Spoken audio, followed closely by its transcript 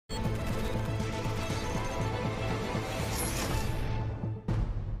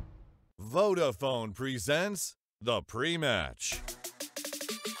Vodafone presents the pre-match.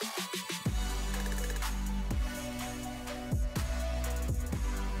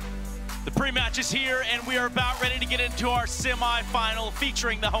 The pre-match is here, and we are about ready to get into our semi-final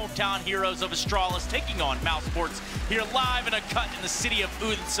featuring the hometown heroes of Astralis taking on mousesports here live in a cut in the city of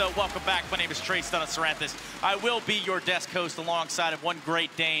Odense. Welcome back. My name is Tristan Saranthus. I will be your desk host alongside of one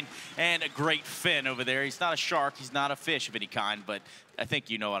Great Dane and a Great Finn over there. He's not a shark. He's not a fish of any kind, but I think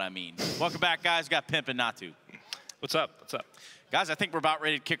you know what I mean. Welcome back, guys. Got Pimp and Natu. What's up? What's up? Guys, I think we're about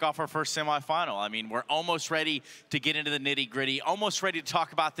ready to kick off our first semifinal. I mean, we're almost ready to get into the nitty-gritty, almost ready to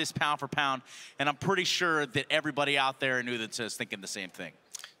talk about this pound for pound, and I'm pretty sure that everybody out there in Odense is thinking the same thing.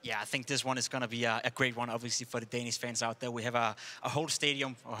 Yeah, I think this one is going to be a great one, obviously, for the Danish fans out there. We have a whole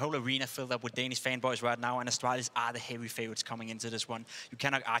stadium, a whole arena filled up with Danish fanboys right now, and Astralis are the heavy favorites coming into this one. You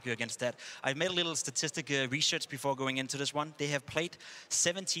cannot argue against that. I made a little statistic research before going into this one. They have played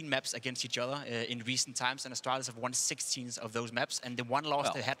 17 maps against each other in recent times, and Astralis have won 16 of those maps, and the one loss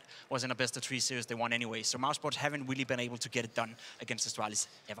they had was in a best-of-3 series they won anyway. So mousesports haven't really been able to get it done against Astralis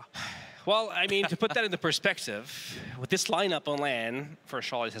ever. Well, I mean, to put that into perspective, with this lineup on LAN for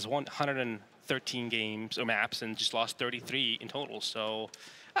Astralis has won 113 games or maps and just lost 33 in total. So,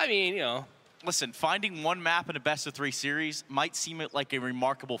 I mean, you know. Listen, finding one map in a best-of-3 series might seem like a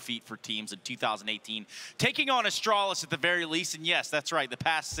remarkable feat for teams in 2018. Taking on Astralis at the very least, and yes, that's right, the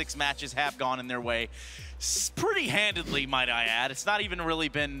past 6 matches have gone in their way. Pretty handedly, might I add. It's not even really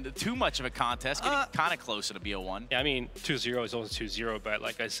been too much of a contest, getting kind of closer to BO1. Yeah, I mean, 2-0 is always 2-0, but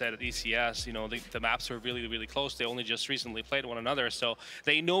like I said at ECS, you know, the maps are really, really close. They only just recently played one another, so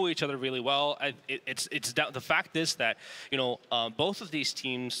they know each other really well. The fact is that, you know, both of these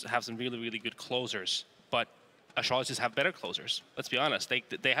teams have some really, really good closers, but Astralis just have better closers. Let's be honest.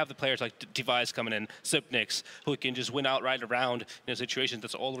 They have the players like Device coming in, Sipnix, who can just win outright around in a situation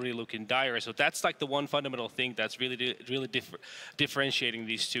that's already looking dire. So that's like the one fundamental thing that's really differentiating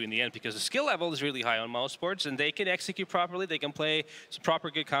these two in the end, because the skill level is really high on mousesports, and they can execute properly. They can play some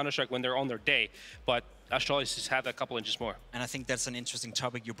proper good Counter-Strike when they're on their day. But Astralis just have a couple inches more. And I think that's an interesting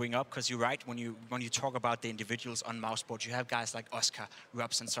topic you bring up, because you're right, when you talk about the individuals on mousesports, you have guys like Oscar,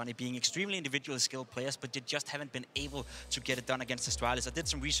 Rubs, and Sonny being extremely individually skilled players, but they just haven't been able to get it done against Astralis. I did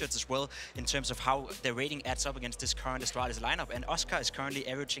some research as well in terms of how their rating adds up against this current Astralis lineup, and Oscar is currently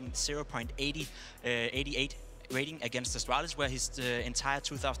averaging 0.88 rating against Astralis, where his entire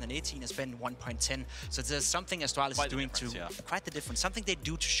 2018 has been 1.10. So there's something Astralis is doing quite the difference. Something they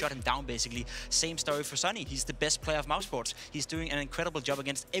do to shut him down, basically. Same story for Sonny. He's the best player of mousesports. He's doing an incredible job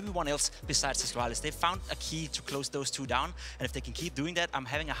against everyone else besides Astralis. They found a key to close those two down, and if they can keep doing that, I'm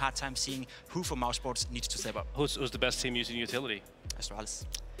having a hard time seeing who for mousesports needs to step up. Who's the best team using utility? Astralis.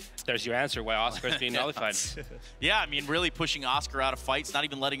 There's your answer why Oscar's being nullified. Yeah, I mean, really pushing Oscar out of fights, not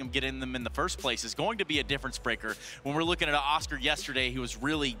even letting him get in them in the first place, is going to be a difference breaker. When we're looking at Oscar yesterday, he was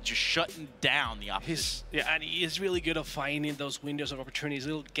really just shutting down the opposition. Yeah, and he is really good at finding those windows of opportunities,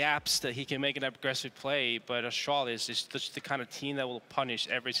 little gaps that he can make an aggressive play. But Astralis is just the kind of team that will punish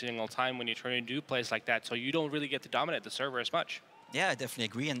every single time when you try to do plays like that. So you don't really get to dominate the server as much. Yeah, I definitely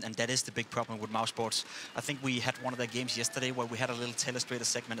agree, and that is the big problem with mousesports. I think we had one of their games yesterday where we had a little telestrator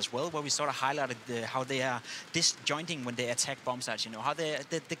segment as well, where we sort of highlighted how they are disjointing when they attack bomb sites. You know, how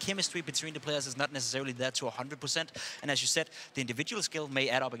the chemistry between the players is not necessarily there to 100%. And as you said, the individual skill may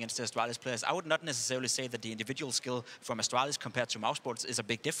add up against the Astralis players. I would not necessarily say that the individual skill from Astralis compared to mousesports is a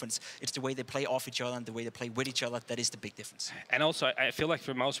big difference. It's the way they play off each other and the way they play with each other that is the big difference. And also, I feel like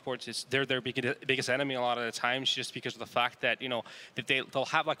for mousesports, they're their biggest enemy a lot of the times, just because of the fact that, you know, that they'll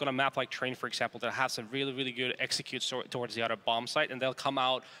have, like on a map like Train, for example, they'll have some really, really good executes towards the other bomb site, and they'll come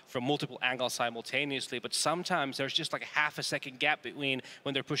out from multiple angles simultaneously. But sometimes there's just like a half a second gap between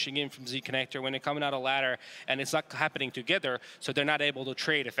when they're pushing in from Z connector, when they're coming out of ladder, and it's not happening together, so they're not able to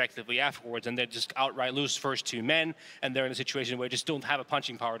trade effectively afterwards, and they just outright lose first 2 men, and they're in a situation where they just don't have a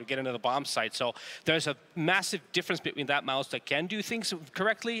punching power to get into the bomb site. So there's a massive difference between that mouse that can do things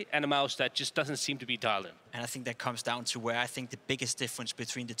correctly and a mouse that just doesn't seem to be dialed in. And I think that comes down to where I think the biggest difference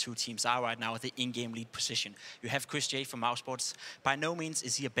between the two teams are right now, the in-game lead position. You have Chris J from mousesports. By no means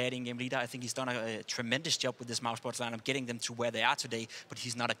is he a bad in-game leader. I think he's done a tremendous job with this mousesports lineup, getting them to where they are today, but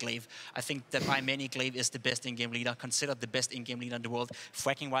he's not a Glaive. I think that by many, Glaive is the best in-game leader, considered the best in-game leader in the world.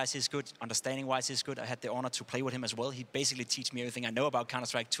 Fracking-wise, he's good. Understanding-wise, he's good. I had the honor to play with him as well. He basically teaches me everything I know about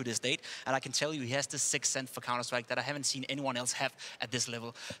Counter-Strike to this date, and I can tell you he has this sixth sense for Counter-Strike that I haven't seen anyone else have at this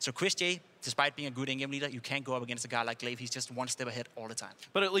level. So Chris J, despite being a good in-game leader, you can't go up against a guy like Glaive. He's just one step ahead all the time.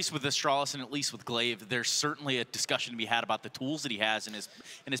 But at least with Astralis and at least with Glaive, there's certainly a discussion to be had about the tools that he has in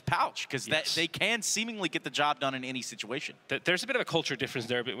his pouch, because they can seemingly get the job done in any situation. There's a bit of a culture difference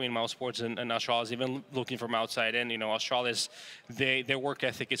there between mousesports and Astralis, even looking from outside in. You know, Astralis, their work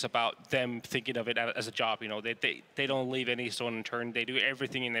ethic is about them thinking of it as a job. You know, they don't leave any stone unturned. They do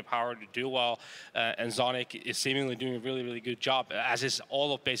everything in their power to do well, and Zonic is seemingly doing a really, really good job, as is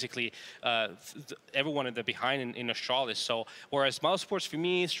all of basically everyone in the behind in Astralis. So whereas mousesports for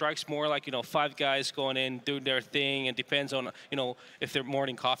me strikes more like, you know, 5 guys going in, doing their thing, and depends on, you know, if their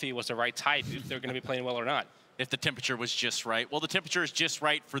morning coffee was the right type, if they're going to be playing well or not. If the temperature was just right. Well, the temperature is just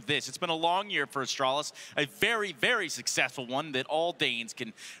right for this. It's been a long year for Astralis, a very, very successful one that all Danes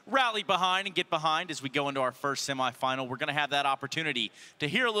can rally behind and get behind as we go into our first semifinal. We're going to have that opportunity to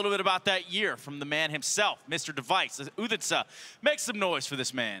hear a little bit about that year from the man himself, Mr. Device. Odense, make some noise for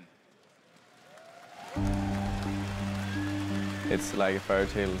this man. It's like a fairy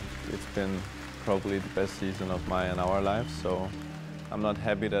tale. It's been probably the best season of my and our lives, so I'm not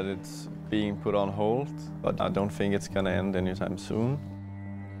happy that it's being put on hold, but I don't think it's gonna end anytime soon.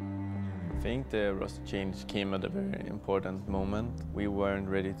 I think the roster change came at a very important moment. We weren't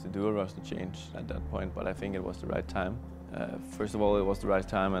ready to do a roster change at that point, but I think it was the right time. First of all, it was the right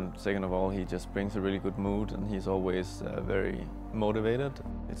time, and second of all, he just brings a really good mood, and he's always very motivated.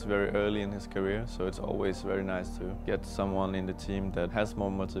 It's very early in his career, so it's always very nice to get someone in the team that has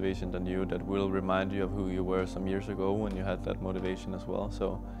more motivation than you, that will remind you of who you were some years ago when you had that motivation as well.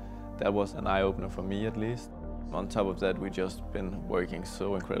 So that was an eye-opener for me, at least. On top of that, we've just been working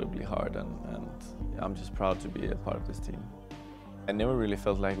so incredibly hard, and I'm just proud to be a part of this team. I never really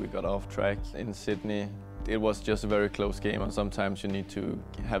felt like we got off track in Sydney. It was just a very close game, and sometimes you need to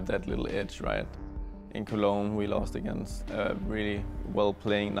have that little edge, right? In Cologne, we lost against a really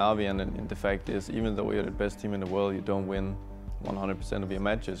well-playing Navi, and the fact is, even though you're the best team in the world, you don't win 100% of your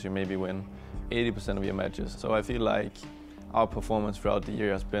matches. You maybe win 80% of your matches. So I feel like our performance throughout the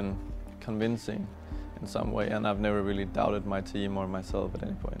year has been convincing in some way, and I've never really doubted my team or myself at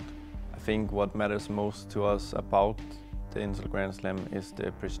any point. I think what matters most to us about the ESL Grand Slam is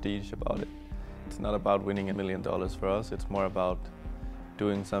the prestige about it. It's not about winning $1 million for us, it's more about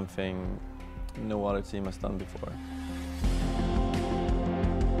doing something no other team has done before.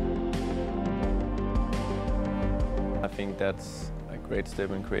 I think that's a great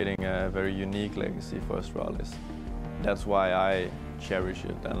step in creating a very unique legacy for Astralis. That's why I cherish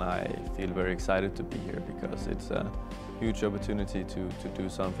it, and I feel very excited to be here, because it's a huge opportunity to do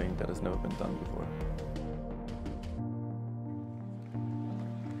something that has never been done before.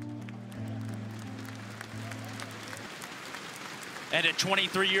 And at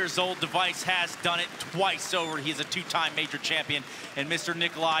 23 years old, Device has done it twice over. He's a 2-time major champion. And Mr.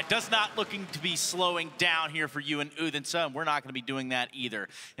 Nikolai does not looking to be slowing down here for you in Odense, and we're not going to be doing that either.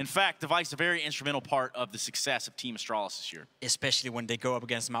 In fact, Device is a very instrumental part of the success of Team Astralis this year. Especially when they go up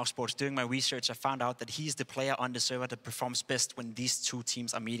against mousesports. Doing my research, I found out that he's the player on the server that performs best when these two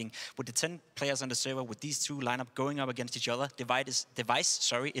teams are meeting. With the 10 players on the server, with these two lineup going up against each other, Device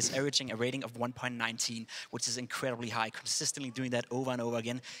is averaging a rating of 1.19, which is incredibly high, consistently doing that over and over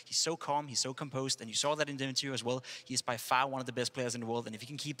again. He's so calm, he's so composed, and you saw that in the interview as well. He is by far one of the best players in the world, and if he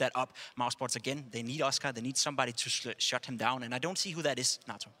can keep that up, mousesports again, they need Oscar, they need somebody to shut him down, and I don't see who that is,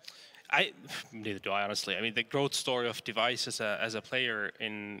 Nato. Neither do I, honestly. I mean, the growth story of Device as a player,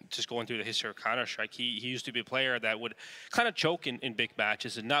 in just going through the history of Counter-Strike, he used to be a player that would kind of choke in big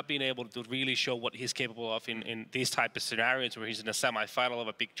matches and not being able to really show what he's capable of in these type of scenarios where he's in a semi-final of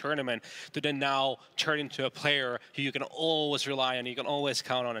a big tournament, to then now turn into a player who you can always rely on, you can always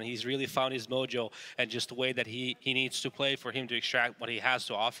count on, and he's really found his mojo and just the way that he needs to play for him to extract what he has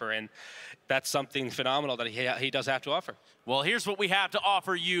to offer, and that's something phenomenal that he does have to offer. Well, here's what we have to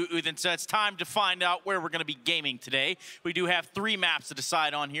offer you, Odense. It's time to find out where we're going to be gaming today. We do have 3 maps to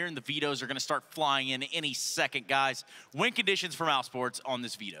decide on here, and the vetoes are going to start flying in any second, guys. Win conditions for mousesports on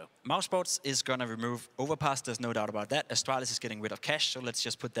this veto. Mousesports is going to remove Overpass, there's no doubt about that. Astralis is getting rid of Cash, so let's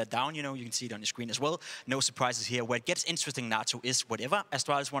just put that down. You know, you can see it on the screen as well. No surprises here. Where it gets interesting, Nato, is whatever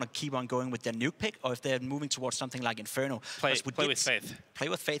Astralis want to keep on going with their nuke pick, or if they're moving towards something like Inferno. Play with faith. Play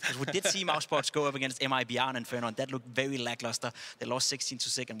with faith, because we did see Mousesports go up against MIBR and Inferno, and that looked very lackluster. They lost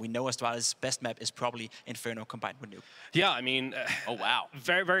 16-6, and we know Astralis' best map is probably Inferno combined with nuke. Yeah, I mean, oh wow,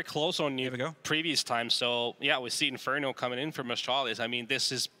 very, very close on Here we go. previous times. So yeah, we see Inferno coming in from Astralis. I mean,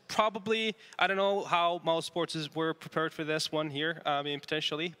 this is probably, I don't know how Mousesports were prepared for this one here, I mean,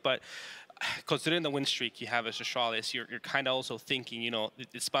 potentially, but considering the win streak you have as Astralis, you're kind of also thinking, you know,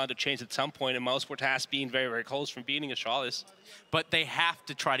 it's bound to change at some point, and mousesports has been very, very close from beating Astralis. But they have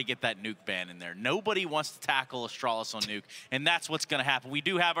to try to get that nuke ban in there. Nobody wants to tackle Astralis on nuke, and that's what's going to happen. We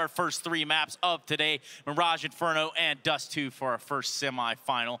do have our first 3 maps of today, Mirage, Inferno, and Dust 2 for our first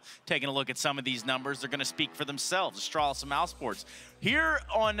semi-final. Taking a look at some of these numbers, they're going to speak for themselves, Astralis and mousesports. Here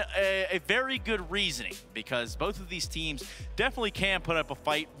on a very good reasoning, because both of these teams definitely can put up a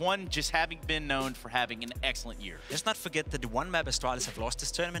fight, one just having been known for having an excellent year. Let's not forget that the one map Astralis have lost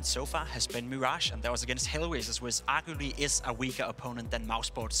this tournament so far has been Mirage, and that was against Hellraisers, which arguably is a weaker opponent than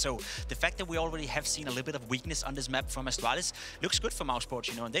mousesports. So the fact that we already have seen a little bit of weakness on this map from Astralis looks good for mousesports,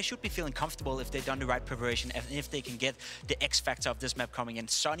 you know, and they should be feeling comfortable if they've done the right preparation and if they can get the X factor of this map coming in.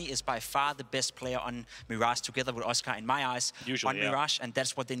 Sonny is by far the best player on Mirage, together with Oscar in my eyes. Usually, on Mirage, and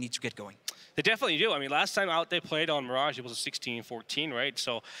that's what they need to get going. They definitely do. I mean, last time out they played on Mirage, it was a 16-14, right?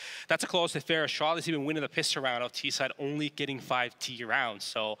 So that's a close affair. Astralis even winning the pistol round of T-side, only getting 5 T rounds.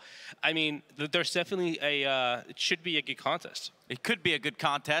 So, I mean, there's definitely it should be a good contest. It could be a good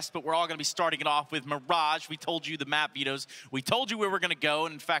contest, but we're all going to be starting it off with Mirage. We told you the map vetoes. We told you where we're going to go,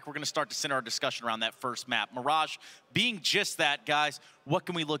 and in fact, we're going to start to center our discussion around that first map. Mirage being just that, guys, what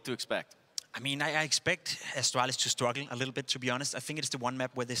can we look to expect? I mean, I expect Astralis to struggle a little bit, to be honest. I think it's the one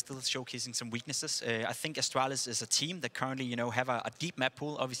map where they're still showcasing some weaknesses. I think Astralis is a team that currently, you know, have a deep map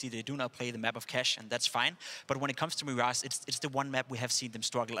pool. Obviously, they do not play the map of cash, and that's fine. But when it comes to Mirage, it's the one map we have seen them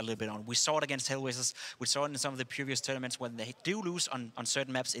struggle a little bit on. We saw it against Hellraisers. We saw it in some of the previous tournaments when they do lose on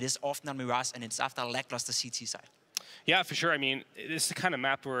certain maps. It is often on Mirage, and it's after a lackluster CT side. Yeah, for sure. I mean, it's the kind of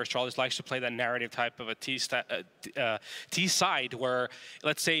map where Astralis likes to play that narrative type of a T side where,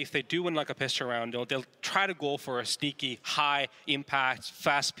 let's say, if they do win like a pistol round, they'll try to go for a sneaky, high impact,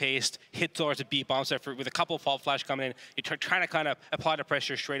 fast-paced hit towards a B bomb set with a couple of fault flash coming in. You're trying to kind of apply the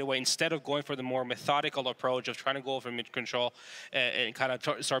pressure straight away instead of going for the more methodical approach of trying to go for mid control and kind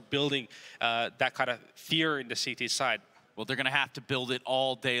of start building that kind of fear in the CT side. Well, they're going to have to build it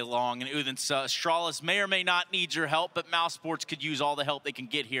all day long. And Odense, Astralis may or may not need your help, but mousesports could use all the help they can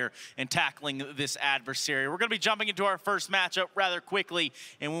get here in tackling this adversary. We're going to be jumping into our first matchup rather quickly.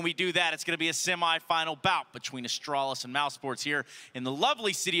 And when we do that, it's going to be a semi-final bout between Astralis and mousesports here in the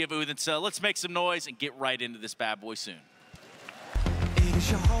lovely city of Odense. Let's make some noise and get right into this bad boy soon. It is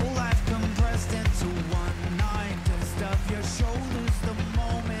your whole life compressed into one night. Dust off your shoulders, the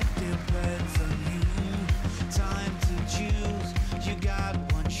moment depends on you. Time to choose, you got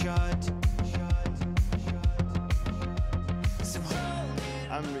one shot.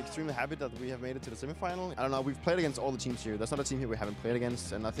 I'm extremely happy that we have made it to the semi-final. I don't know, we've played against all the teams here. There's not a team here we haven't played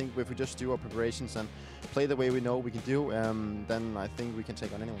against, and I think if we just do our preparations and play the way we know we can do, then I think we can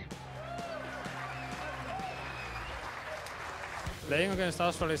take on anyone. Playing against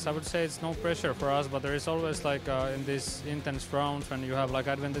Astralis, I would say it's no pressure for us, but there is always like in these intense rounds when you have like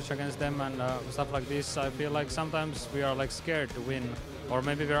advantage against them and stuff like this. I feel like sometimes we are like scared to win, or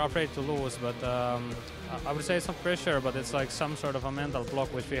maybe we're afraid to lose. But I would say it's not pressure, but it's like some sort of a mental block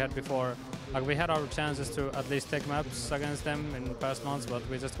which we had before. Like we had our chances to at least take maps against them in past months, but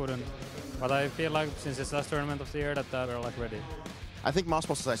we just couldn't. But I feel like since it's last tournament of the year that we're like ready. I think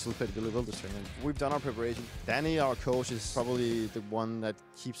mousesports has actually played really well this tournament. We've done our preparation. Danny, our coach, is probably the one that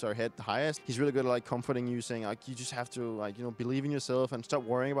keeps our head the highest. He's really good at like comforting you, saying like you just have to like believe in yourself and stop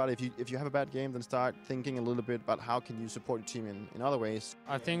worrying about it. If you have a bad game, then start thinking a little bit about how can you support your team in other ways.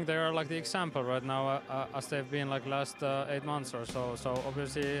 I think they are like the example right now as they've been like last 8 months or so. So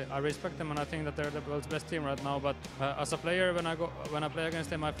obviously I respect them and I think that they're the world's best team right now. But as a player, when I play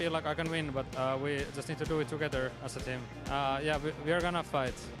against them, I feel like I can win. But we just need to do it together as a team. Yeah, we are gonna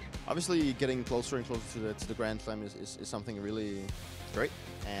fight. Obviously, getting closer and closer to the Grand Slam is something really great,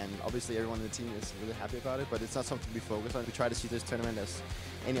 and obviously everyone in the team is really happy about it, but it's not something we focus on. We try to see this tournament as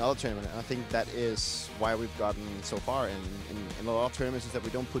any other tournament, and I think that is why we've gotten so far in a lot of tournaments, is that we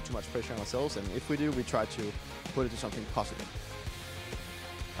don't put too much pressure on ourselves, and if we do, we try to put it to something positive.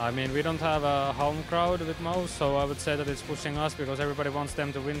 I mean, we don't have a home crowd with Mouse, so I would say that it's pushing us because everybody wants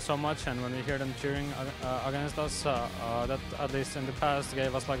them to win so much, and when we hear them cheering against us, that at least in the past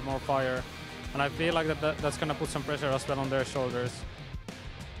gave us like more fire, and I feel like that's gonna put some pressure as well on their shoulders.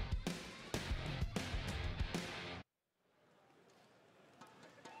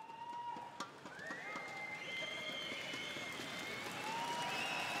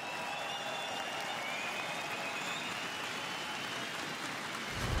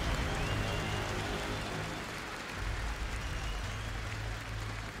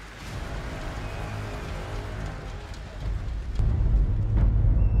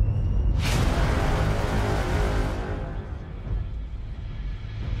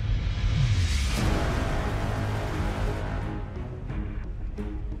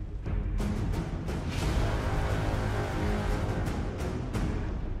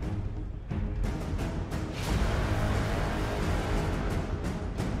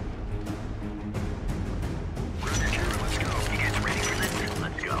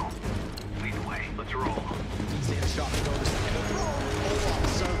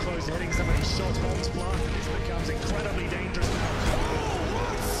 shots multiply, and this becomes incredibly dangerous now. Oh,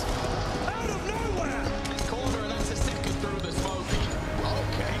 what? Out of nowhere! This corner, and that's a second through the smoke.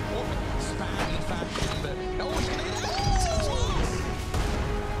 Okay, what span, in fact, but no one's going to get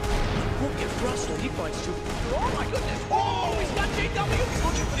Look at Russell, he fights too. Oh my goodness! Oh, he's got JW! He's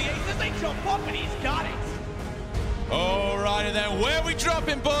looking for the ace. This ain't jump up, and he's got it! All right, and then where we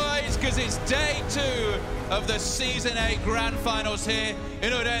dropping, boys? Because it's day 2 of the Season 8 Grand Finals here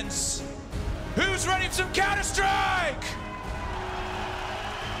in Odense. Who's ready for some Counter-Strike?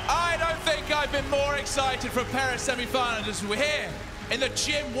 I don't think I've been more excited for Paris semi-finals as we're here in the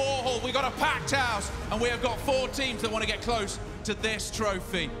Gym Warhol. We've got a packed house, and we have got 4 teams that want to get close to this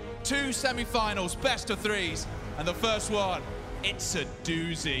trophy. 2 semi-finals, best of 3s, and the first one, it's a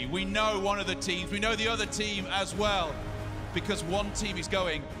doozy. We know one of the teams, we know the other team as well, because one team is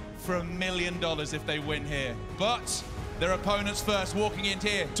going for $1 million if they win here. But their opponents first, walking in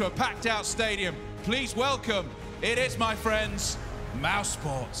here to a packed out stadium. Please welcome, it is, my friends,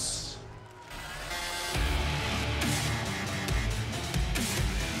 mousesports.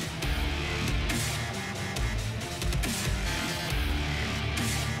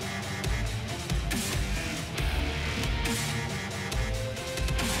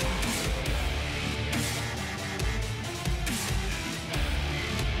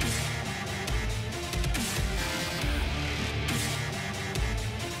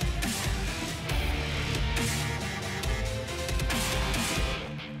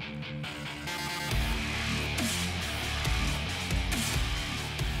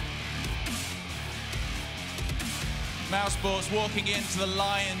 Mousesports walking into the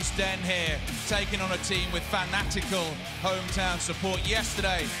Lions' Den here, taking on a team with fanatical hometown support.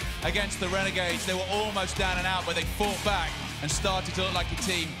 Yesterday, against the Renegades, they were almost down and out, but they fought back and started to look like a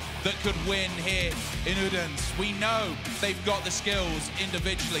team that could win here in Odense. We know they've got the skills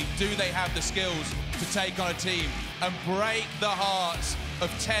individually. Do they have the skills to take on a team and break the hearts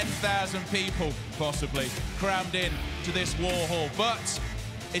of 10,000 people, possibly, crammed in to this war hall? But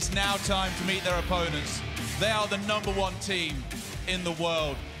it's now time to meet their opponents. They are the #1 team in the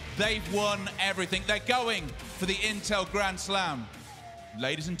world. They've won everything. They're going for the Intel Grand Slam.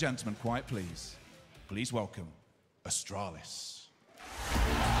 Ladies and gentlemen, quiet please. Please welcome Astralis.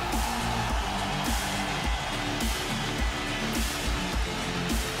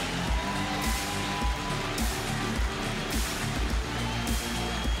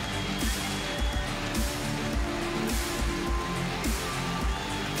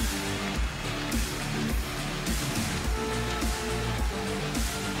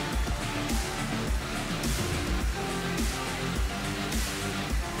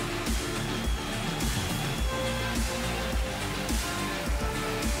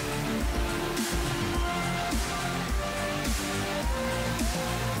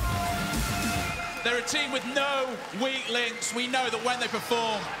 They're a team with no weak links. We know that when they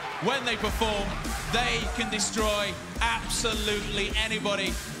perform, they can destroy absolutely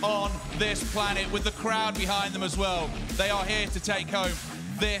anybody on this planet with the crowd behind them as well. They are here to take home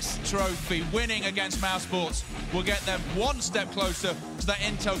this trophy. Winning against Mousesports will get them one step closer to that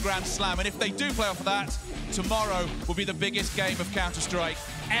Intel Grand Slam. And if they do play off of that, tomorrow will be the biggest game of Counter-Strike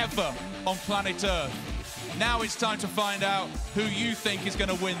ever on planet Earth. Now it's time to find out who you think is going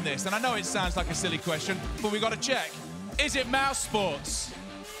to win this. And I know it sounds like a silly question, but we've got to check. Is it Mousesports?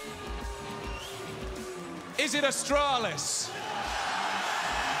 Is it Astralis?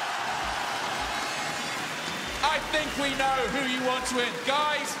 I think we know who you want to win.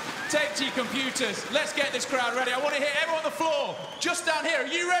 Guys, take to your computers. Let's get this crowd ready. I want to hear everyone on the floor. Just down here, are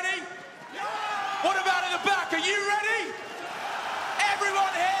you ready? Yeah! What about in the back? Are you ready?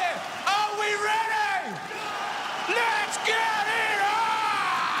 Everyone here, are we ready? Let's get it on!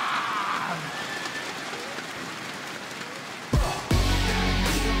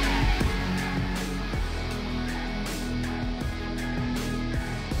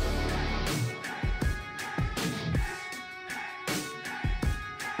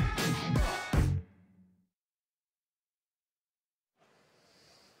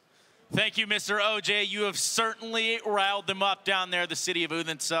 Thank you, Mr. OJ. You have certainly riled them up down there. The city of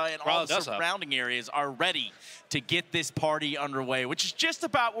Odense and all the surrounding areas are ready to get this party underway, which is just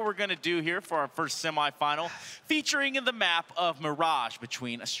about what we're going to do here for our first semifinal, featuring in the map of Mirage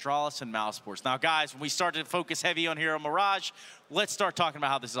between Astralis and Mousesports. Now, guys, when we start to focus heavy on here on Mirage, let's start talking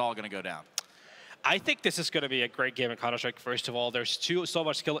about how this is all going to go down. I think this is going to be a great game in Counter-Strike. First of all, there's so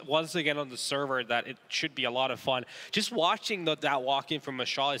much skill once again on the server that it should be a lot of fun. Just watching that walk in from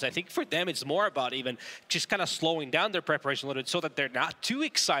Astralis, I think for them it's more about even just kind of slowing down their preparation a little bit so that they're not too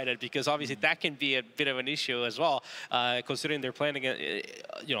excited, because obviously that can be a bit of an issue as well, considering they're playing against,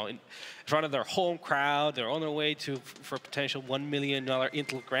 in front of their home crowd. They're on their way for a potential $1 million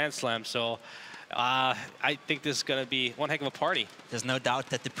Intel Grand Slam. So I think this is going to be one heck of a party. There's no doubt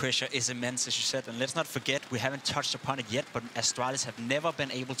that the pressure is immense, as you said. And let's not forget, we haven't touched upon it yet, but Astralis have never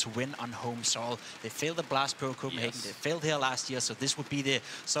been able to win on home soil. They failed the Blast Pro Copenhagen. Yes. They failed here last year, so this would be the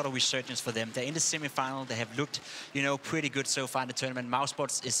sort of resurgence for them. They're in the semi-final. They have looked, pretty good so far in the tournament.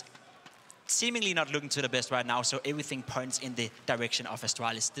 mousesports is seemingly not looking to the best right now, so everything points in the direction of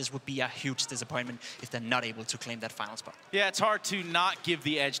Astralis. This would be a huge disappointment if they're not able to claim that final spot. Yeah, it's hard to not give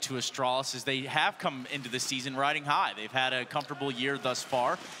the edge to Astralis, as they have come into the season riding high. They've had a comfortable year thus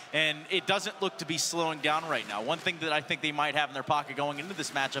far, and it doesn't look to be slowing down right now. One thing that I think they might have in their pocket going into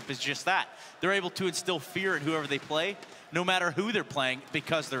this matchup is just that. They're able to instill fear in whoever they play, no matter who they're playing,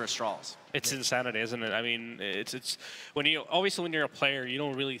 because they're Astralis. It's insanity, isn't it? I mean, it's when obviously when you're a player, you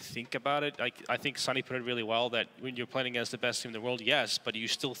don't really think about it. Like, I think Sunny put it really well, that when you're playing against the best team in the world, yes, but you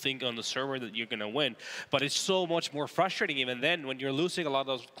still think on the server that you're going to win. But it's so much more frustrating even then when you're losing a lot of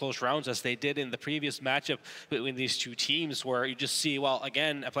those close rounds, as they did in the previous matchup between these two teams, where you just see, well,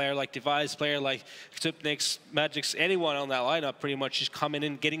 again, a player like Device, player like Supnix, Magix, anyone on that lineup pretty much just coming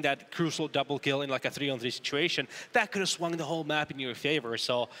in, getting that crucial double kill in like a 3-on-3 situation. That could have swung the whole map in your favor.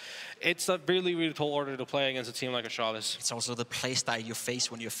 So it's a really, really tall order to play against a team like Astralis. It's also the playstyle you face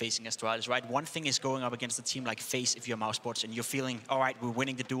when you're facing Astralis, right? One thing is going up against a team like FaZe if you're mousesports and you're feeling, all right, we're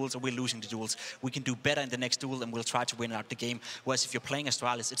winning the duels or we're losing the duels. We can do better in the next duel and we'll try to win out the game. Whereas if you're playing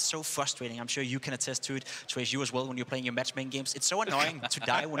Astralis, it's so frustrating. I'm sure you can attest to it, Trace, you as well, when you're playing your matchmaking games. It's so annoying to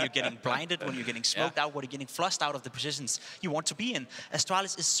die when you're getting blinded, when you're getting smoked out, when you're getting flushed out of the positions you want to be in.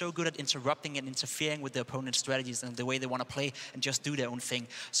 Astralis is so good at interrupting and interfering with the opponent's strategies and the way they want to play and just do their own thing.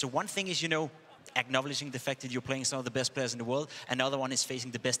 So one thing is, acknowledging the fact that you're playing some of the best players in the world. Another one is facing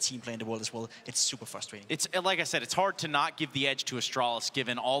the best team player in the world as well. It's super frustrating. It's like I said, it's hard to not give the edge to Astralis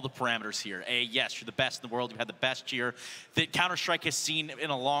given all the parameters here. Yes, you're the best in the world. You've had the best year that Counter-Strike has seen in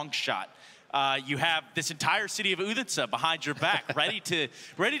a long shot. You have this entire city of Odense behind your back, ready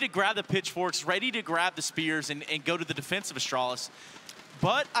to grab the pitchforks, ready to grab the spears and go to the defense of Astralis.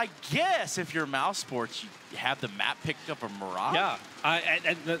 But I guess if you're mousesports, you have the map picked up a Mirage. Yeah,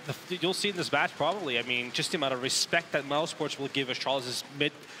 and you'll see in this match probably. I mean, just the amount of respect that mousesports will give Astralis'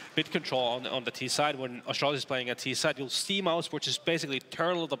 mid control on the T side. When Astralis is playing at T side, you'll see mousesports just basically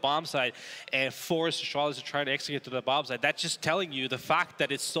turtle the bomb side and force Astralis to try to execute to the bomb side. That's just telling you the fact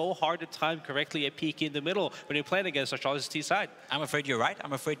that it's so hard to time correctly a peak in the middle when you're playing against Astralis' T side. I'm afraid you're right.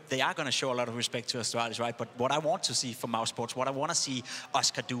 I'm afraid they are going to show a lot of respect to Astralis, right? But what I want to see from mousesports, what I want to see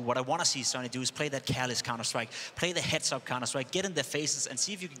Oscar do, what I want to see Sonny do is play that careless Counter-Strike, play the heads-up Counter-Strike, get in their faces and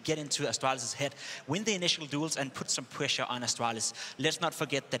see if you can get into Astralis' head, win the initial duels and put some pressure on Astralis. Let's not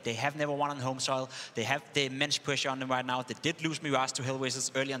forget that they have never won on home soil. They have the immense pressure on them right now. They did lose Mirage to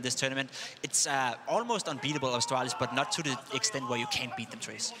Hellraisers early on this tournament. It's almost unbeatable, Astralis, but not to the extent where you can't beat them,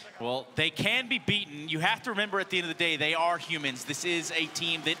 Trace. Well, they can be beaten. You have to remember at the end of the day, they are humans. This is a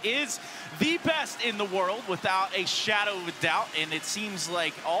team that is the best in the world without a shadow of a doubt, and it seems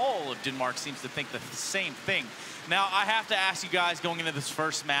like all of Denmark seems to think the same thing. Now, I have to ask you guys, going into this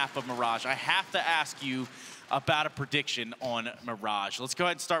first map of Mirage, I have to ask you about a prediction on Mirage. Let's go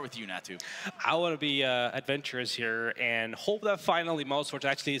ahead and start with you, Natu. I want to be adventurous here and hope that finally mousesports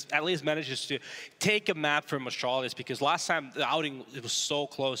actually at least manages to take a map from Astralis, because last time the outing, it was so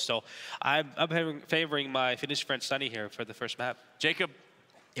close. So I'm favoring my Finnish friend Sunny here for the first map. Jacob?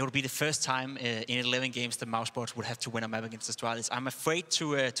 It would be the first time in 11 games that mousesports would have to win a map against Astralis. I'm afraid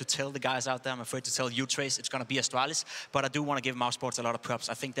to tell the guys out there, I'm afraid to tell you, Trace, it's going to be Astralis, but I do want to give mousesports a lot of props.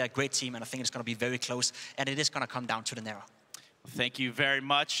 I think they're a great team, and I think it's going to be very close, and it is going to come down to the narrow. Thank you very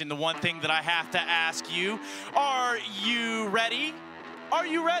much. And the one thing that I have to ask you, are you ready? Are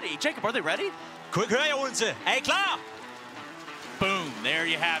you ready? Jacob, are they ready? Quick, hør, Odense. Er I klar? Boom, there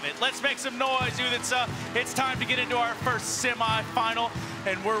you have it. Let's make some noise, Odense. It's time to get into our first semi-final,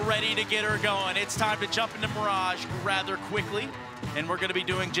 and we're ready to get her going. It's time to jump into Mirage rather quickly, and we're going to be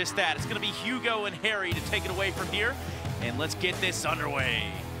doing just that. It's going to be Hugo and Harry to take it away from here, and let's get this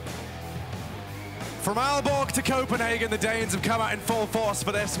underway. From Aalborg to Copenhagen, the Danes have come out in full force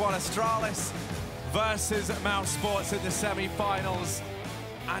for this one. Astralis versus mousesports in the semi-finals.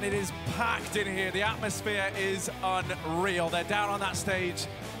 And it is packed in here. The atmosphere is unreal. They're down on that stage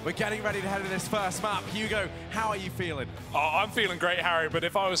We're getting ready to head into this first map. Hugo, how are you feeling? Oh, I'm feeling great, Harry, but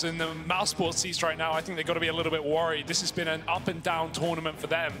if I was in the mousesports seats right now, I think they've got to be a little bit worried. This has been an up and down tournament for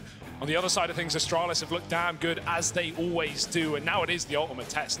them. On the other side of things, Astralis have looked damn good, as they always do, and now it is the ultimate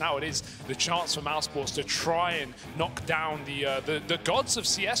test. Now it is the chance for mousesports to try and knock down the gods of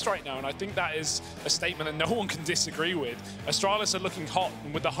CS right now, and I think that is a statement that no one can disagree with. Astralis are looking hot,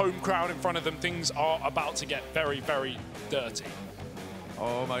 and with the home crowd in front of them, things are about to get very, very dirty.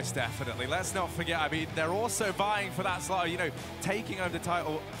 Oh, most definitely. Let's not forget, I mean, they're also vying for that slot, you know, taking over the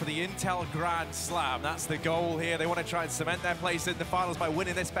title for the Intel Grand Slam. That's the goal here. They want to try and cement their place in the finals by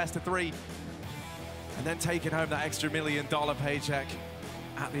winning this best of 3 and then taking home that extra $1 million paycheck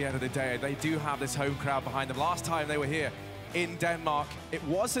at the end of the day. They do have this home crowd behind them. Last time they were here in Denmark, it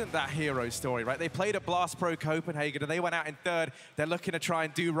wasn't that hero story, right? They played at Blast Pro Copenhagen and they went out in 3rd. They're looking to try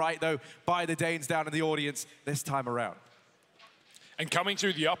and do right, though, by the Danes down in the audience this time around. And coming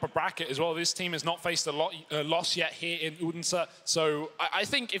through the upper bracket as well, this team has not faced a loss yet here in Odense. So I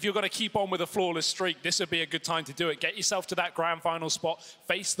think if you're going to keep on with a flawless streak, this would be a good time to do it. Get yourself to that grand final spot,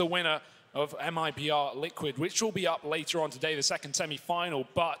 face the winner of MIBR Liquid, which will be up later on today, the second semi-final.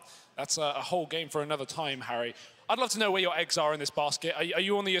 But that's a whole game for another time, Harry. I'd love to know where your eggs are in this basket. Are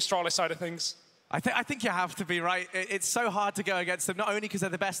you on the Astralis side of things? I think you have to be, right? It's so hard to go against them, not only because they're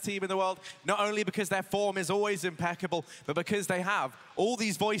the best team in the world, not only because their form is always impeccable, but because they have all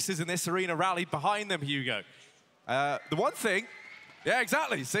these voices in this arena rallied behind them, Hugo. The one thing, yeah,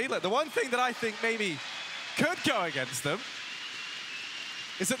 exactly. See, look, the one thing that I think maybe could go against them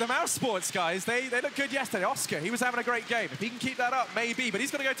is that the mousesports guys, they looked good yesterday. Oscar, he was having a great game. If he can keep that up, maybe, but he's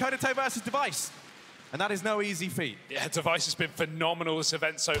going to go toe-to-toe versus Device. And that is no easy feat. Yeah, Device has been phenomenal this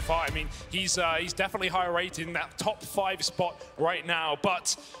event so far. I mean, he's definitely higher rated in that top 5 spot right now,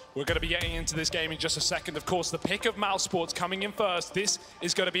 but we're going to be getting into this game in just a second. Of course, the pick of mousesports coming in first. This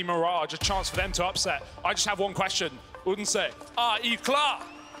is going to be Mirage, a chance for them to upset. I just have one question. Odense, are-I klar?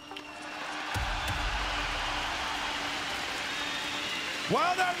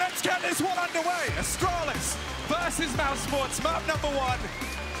 Well then, let's get this one underway. Astralis versus mousesports, map number 1.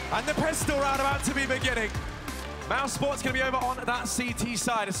 And the pistol round about to be beginning. mousesports going to be over on that CT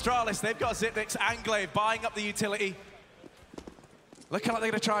side. Astralis, they've got Zipnix and Glaive buying up the utility. Looking like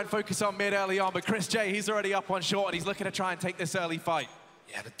they're going to try and focus on mid early on, but Chris J, he's already up on short and he's looking to try and take this early fight.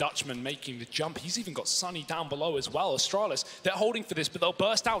 Yeah, the Dutchman making the jump. He's even got Sunny down below as well. Astralis, they're holding for this, but they'll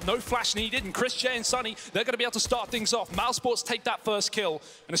burst out. No flash needed, and Chris J and Sunny, they're going to be able to start things off. mousesports take that first kill,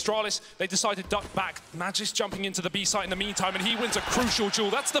 and Astralis, they decide to duck back. Magic's jumping into the B site in the meantime, and he wins a crucial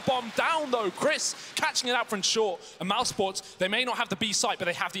duel. That's the bomb down, though. Chris catching it out from short, and mousesports, they may not have the B site, but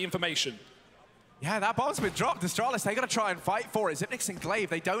they have the information. Yeah, that bomb's been dropped. Astralis, they got to try and fight for it. Zipnix and Glaive,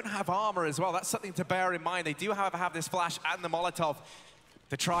 they don't have armor as well. That's something to bear in mind. They do, however, have this flash and the Molotov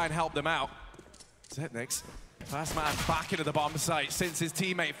to try and help them out. Zipnix, first man back into the bomb site since his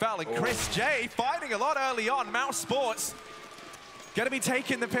teammate fell. And Chris J fighting a lot early on. mousesports going to be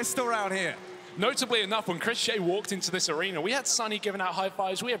taking the pistol round here. Notably enough, when Chris J walked into this arena, we had Sunny giving out high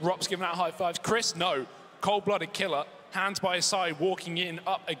fives, we had Rops giving out high fives. Chris, no, cold-blooded killer, hands by his side, walking in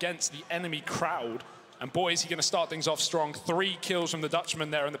up against the enemy crowd. And boy, is he going to start things off strong. 3 kills from the Dutchman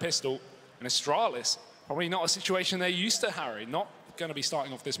there in the pistol. And Astralis, probably not a situation they're used to, Harry. Not going to be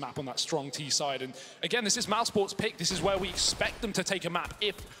starting off this map on that strong T side. And again, this is mousesports' pick. This is where we expect them to take a map,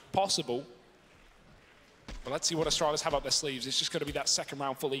 if possible. But let's see what Astralis have up their sleeves. It's just going to be that second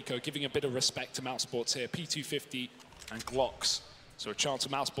round full eco, giving a bit of respect to mousesports here. P250 and Glocks. So a chance for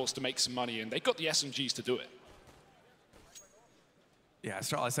mousesports to make some money, and they've got the SMGs to do it. Yeah,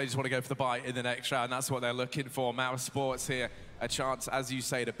 Astralis, they just want to go for the buy in the next round. That's what they're looking for. mousesports here, a chance, as you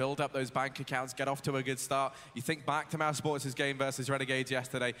say, to build up those bank accounts, get off to a good start. You think back to mousesports' game versus Renegades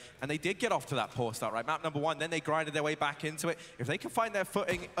yesterday, and they did get off to that poor start, right? Map number 1, then they grinded their way back into it. If they can find their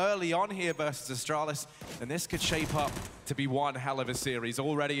footing early on here versus Astralis, then this could shape up to be one hell of a series.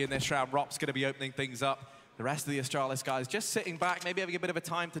 Already in this round, Rop's going to be opening things up. The rest of the Astralis guys just sitting back, maybe having a bit of a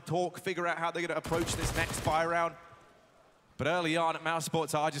time to talk, figure out how they're going to approach this next buy round. But early on,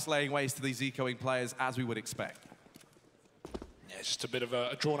 mousesports are just laying waste to these ecoing players, as we would expect. Yeah, it's just a bit of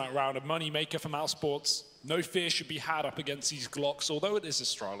a drawn-out round, a money maker for mousesports. No fear should be had up against these Glocks, although it is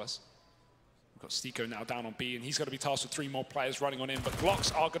Astralis. We've got Stiko now down on B, and he's going to be tasked with 3 more players running on in. But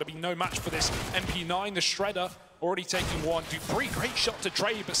Glocks are going to be no match for this MP9. The Shredder already taking 1. Dupree, great shot to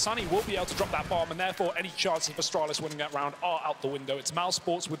Dre, but Sunny will be able to drop that bomb, and therefore any chance of Astralis winning that round are out the window. It's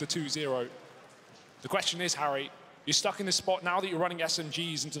mousesports with the 2-0. The question is, Harry, you're stuck in this spot now that you're running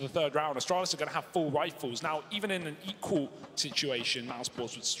SMGs into the 3rd round. Astralis are going to have full rifles. Now, even in an equal situation,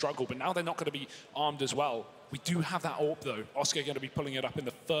 mousesports would struggle, but now they're not going to be armed as well. We do have that AWP though. Oscar going to be pulling it up in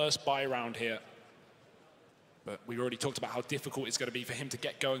the first buy round here. But we already talked about how difficult it's going to be for him to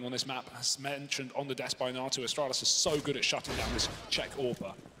get going on this map. As mentioned on the desk by Nato, Astralis is so good at shutting down this Czech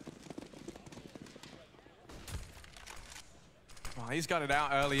AWPer. Well, he's got it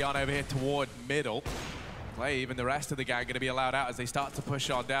out early on over here toward middle. Glaive and the rest of the gang going to be allowed out as they start to push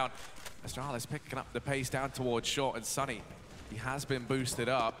on down. Astralis picking up the pace down towards short, and Sunny, he has been boosted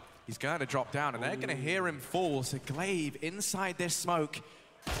up. He's going to drop down, and they're going to hear him fall. So Glaive inside this smoke.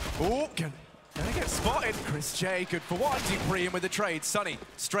 Oh, gonna get spotted. Chris J, good for one. Dupree in with the trade. Sunny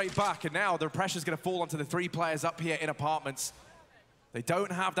straight back, and now the pressure's going to fall onto the 3 players up here in apartments. They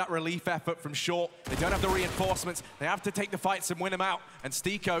don't have that relief effort from short. They don't have the reinforcements. They have to take the fights and win them out. And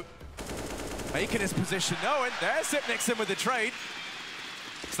Stiko making his position known. There's Zipnix in with the trade.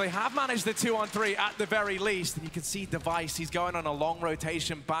 So they have managed the 2-on-3 at the very least. And you can see Device, he's going on a long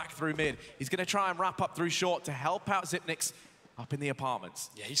rotation back through mid. He's going to try and wrap up through short to help out Zipnix up in the apartments.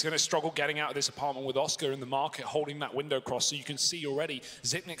 Yeah, he's going to struggle getting out of this apartment with Oscar in the market, holding that window cross. So you can see already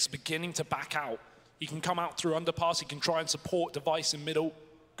Zipnix beginning to back out. He can come out through underpass. He can try and support Device in middle,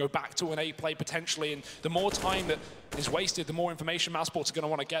 go back to an A play potentially. And the more time that is wasted, the more information mousesports are going to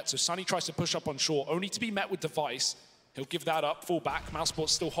want to get. So Sunny tries to push up on short, only to be met with Device. He'll give that up, fall back. mousesports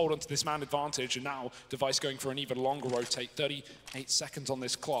still hold on to this man advantage. And now Device going for an even longer rotate. 38 seconds on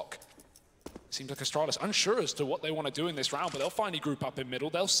this clock. Seems like Astralis unsure as to what they want to do in this round, but they'll finally group up in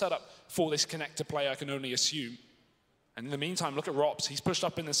middle. They'll set up for this connector play, I can only assume. And in the meantime, look at Rops. He's pushed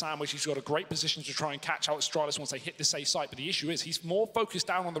up in the sandwich. He's got a great position to try and catch out Astralis once they hit the safe site. But the issue is he's more focused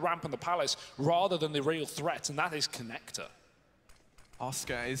down on the ramp and the palace rather than the real threat, and that is connector.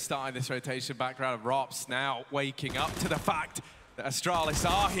 Oscar is starting this rotation background. Rops now waking up to the fact that Astralis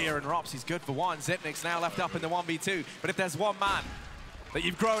are here, and Rops, he's good for one. Zipnix now left up in the 1v2. But if there's one man that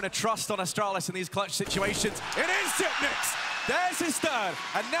you've grown a trust on Astralis in these clutch situations, it is Zipnix! There's his third,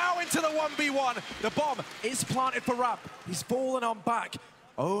 and now into the 1v1. The bomb is planted for Ramp. He's fallen on back.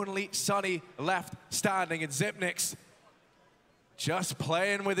 Only Sunny left standing, and Zipnix just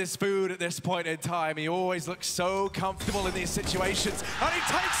playing with his food at this point in time. He always looks so comfortable in these situations, and he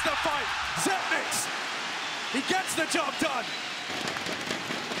takes the fight. Zipnix, he gets the job done.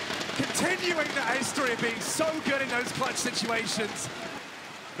 Continuing the history of being so good in those clutch situations.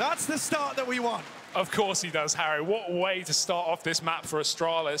 That's the start that we want. Of course he does, Harry. What way to start off this map for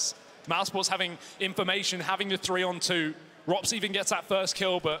Astralis. mousesports having information, having the 3-on-2. Rops even gets that first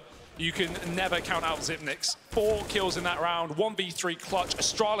kill, but you can never count out Zipnix. 4 kills in that round, 1v3 clutch.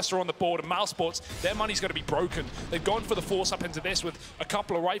 Astralis are on the board, and mousesports, their money's going to be broken. They've gone for the force up into this with a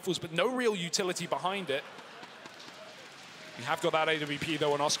couple of rifles, but no real utility behind it. You have got that AWP,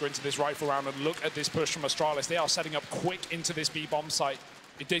 though, on Oscar into this rifle round, and look at this push from Astralis. They are setting up quick into this B-bomb site.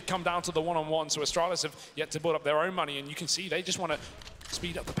 It did come down to the 1-on-1, so Astralis have yet to build up their own money, and you can see they just want to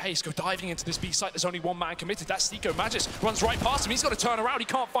speed up the pace, go diving into this B site. There's only one man committed. That's Stiko. Magis runs right past him. He's got to turn around. He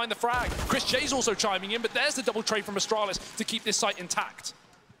can't find the frag. Chris J's also chiming in, but there's the double trade from Astralis to keep this site intact.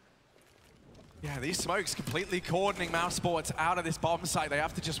 Yeah, these smokes completely cordoning mousesports out of this bomb site. They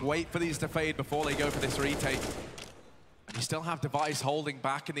have to just wait for these to fade before they go for this retake. And you still have Device holding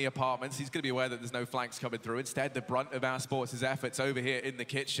back in the apartments. He's going to be aware that there's no flanks coming through. Instead, the brunt of mousesports' efforts over here in the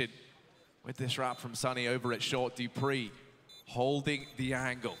kitchen. With this wrap from Sunny over at short, Dupree holding the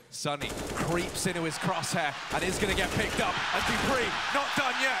angle. Sunny creeps into his crosshair and is going to get picked up. And Dupree not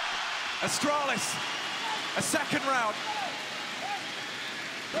done yet. Astralis, a second round.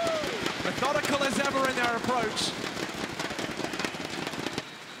 Methodical as ever in their approach.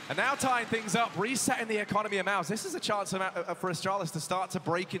 And now tying things up, resetting the economy of Mouse. This is a chance for Astralis to start to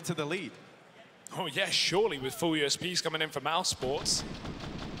break into the lead. Oh yeah, surely with full USPs coming in for mousesports.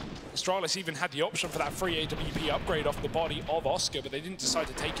 Astralis even had the option for that free AWP upgrade off the body of Oscar, but they didn't decide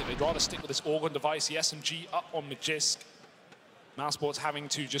to take it. They'd rather stick with this Organ device, the SMG up on Magisk. mousesports having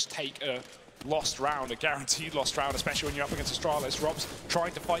to just take a lost round, a guaranteed lost round, especially when you're up against Astralis. Rob's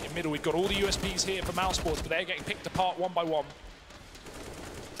trying to fight in middle. We've got all the USPs here for mousesports, but they're getting picked apart one by one.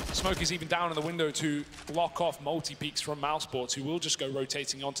 Smoke is even down in the window to block off multi-peaks from mousesports, who will just go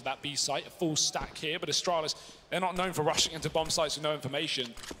rotating onto that B site. A full stack here, but Astralis, they're not known for rushing into bomb sites with no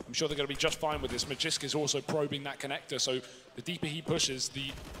information. I'm sure they're going to be just fine with this. Magisk is also probing that connector, so the deeper he pushes,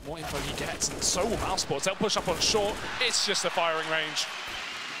 the more info he gets, and so will mousesports. They'll push up on short. It's just a firing range.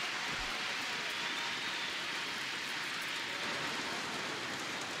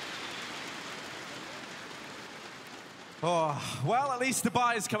 Oh, well, at least the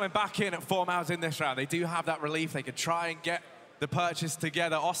buy is coming back in at 4 mouths in this round. They do have that relief. They could try and get the purchase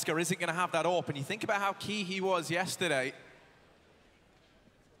together. Oscar isn't going to have that AWP, and you think about how key he was yesterday.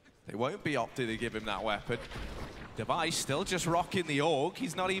 They won't be opted to give him that weapon. Device still just rocking the AUG.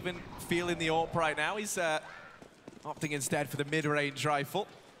 He's not even feeling the AWP right now. He's opting instead for the mid-range rifle.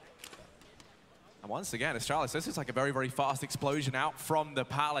 And once again, Astralis, this is like a very, very fast explosion out from the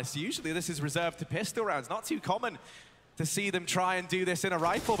Palace. Usually this is reserved to pistol rounds. Not too common to see them try and do this in a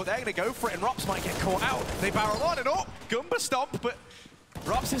rifle, but they're going to go for it, and Rops might get caught out. They barrel on, and oh, Goomba stomp, but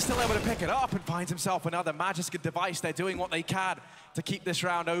Rops is still able to pick it up and finds himself another Magisk Device. They're doing what they can to keep this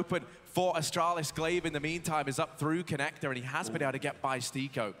round open for Astralis. Glaive, in the meantime, is up through Connector, and he has been able to get by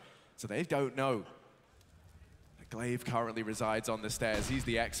Stiko. So they don't know. Glaive currently resides on the stairs. He's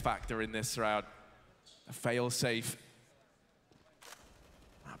the X factor in this round. A fail-safe.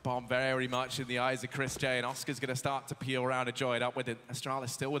 That bomb very much in the eyes of Chris J, and Oscar's going to start to peel around and join up with it. Astralis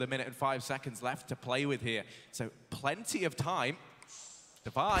still with 1 minute and 5 seconds left to play with here. So plenty of time.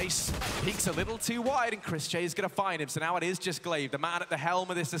 Device peeks a little too wide, and Chris J is going to find him. So now it is just Glaive, the man at the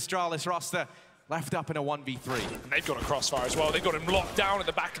helm of this Astralis roster, left up in a 1v3. And they've got a crossfire as well. They've got him locked down at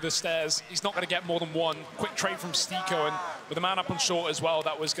the back of the stairs. He's not going to get more than one. Quick trade from Stiko, and with a man up on short as well,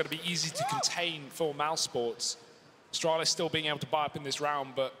 that was going to be easy to contain for mousesports. Astralis still being able to buy up in this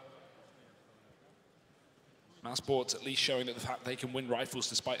round, but mousesports at least showing that the fact they can win rifles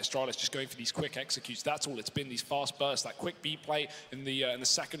despite Astralis just going for these quick executes. That's all it's been, these fast bursts, that quick B play in the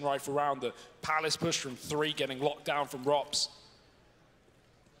second rifle round, the Palace push from 3, getting locked down from Rops.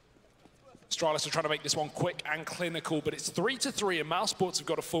 Astralis are trying to make this one quick and clinical, but it's 3-3, and mousesports have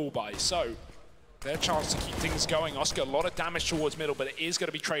got a full buy, so their chance to keep things going. Oscar, a lot of damage towards middle, but it is going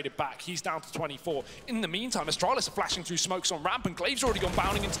to be traded back. He's down to 24. In the meantime, Astralis are flashing through smokes on ramp, and Glaive's already gone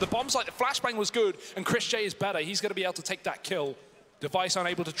bounding into the bomb site. The flashbang was good, and Chris J is better. He's going to be able to take that kill. Device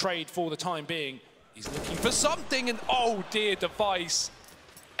unable to trade for the time being. He's looking for something, and oh dear, Device.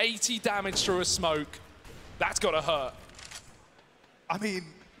 80 damage through a smoke. That's got to hurt. I mean,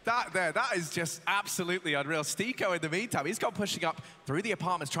 that is just absolutely unreal. Stiko, in the meantime, he's gone pushing up through the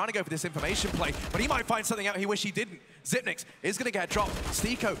apartments, trying to go for this information play, but he might find something out he wish he didn't. Zipnix is going to get dropped.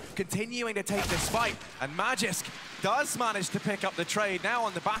 Stiko continuing to take this fight, and Magisk does manage to pick up the trade. Now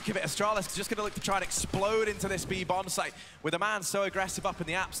on the back of it, Astralis is just going to look to try and explode into this B bomb site with a man so aggressive up in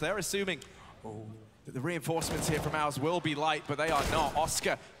the apps. They're assuming that the reinforcements here from ours will be light, but they are not.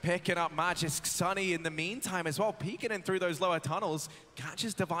 Oscar picking up Magisk. Sunny in the meantime as well, peeking in through those lower tunnels,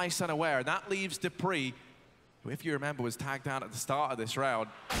 catches Device unaware, and that leaves Dupree, who, if you remember, was tagged down at the start of this round.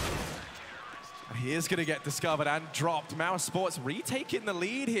 And he is going to get discovered and dropped. mousesports retaking the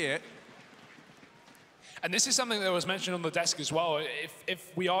lead here. And this is something that was mentioned on the desk as well.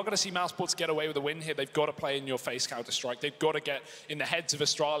 If we are going to see mousesports get away with a win here, they've got to play in your face Counter-Strike. They've got to get in the heads of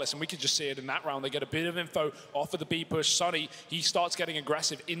Astralis, and we could just see it in that round. They get a bit of info off of the B push. Sunny, he starts getting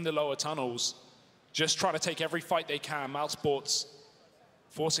aggressive in the lower tunnels, just trying to take every fight they can. mousesports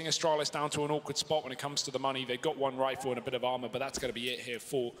forcing Astralis down to an awkward spot when it comes to the money. They've got one rifle and a bit of armor, but that's going to be it here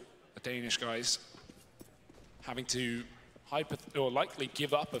for the Danish guys. Having to likely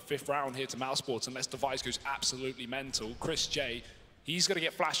give up a 5th round here to mousesports unless Device goes absolutely mental. Chris J, he's going to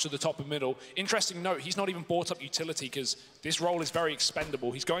get flashed to the top and middle. Interesting note, he's not even bought up utility because this role is very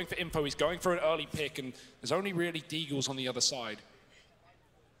expendable. He's going for info, he's going for an early pick, and there's only really Deagles on the other side.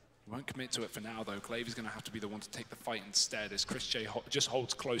 He won't commit to it for now, though. Glaive is going to have to be the one to take the fight instead, as Chris J just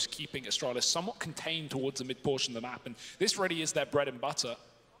holds close, keeping Astralis somewhat contained towards the mid-portion of the map, and this really is their bread and butter.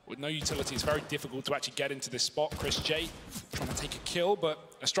 With no utility, it's very difficult to actually get into this spot. Chris J trying to take a kill,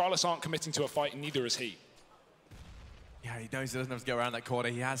 but Astralis aren't committing to a fight, and neither is he. Yeah, he knows he doesn't have to go around that corner.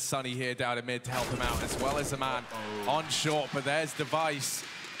 He has Sunny here down in mid to help him out, as well as a man on short, but there's Device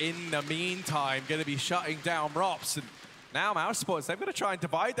in the meantime, going to be shutting down Rops. And now mousesports, they've got to try and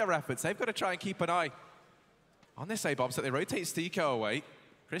divide their efforts. They've got to try and keep an eye on this A-bomb, so they rotate Stiko away.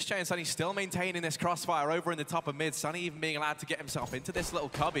 Chris J and Sunny still maintaining this crossfire over in the top of mid. Sunny even being allowed to get himself into this little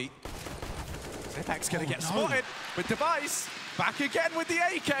cubby. Zipek's going to get spotted with Device. Back again with the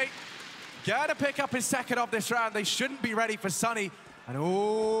AK. Gonna pick up his second of this round. They shouldn't be ready for Sunny. And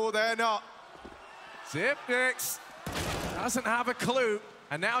oh, they're not. Zipnix doesn't have a clue.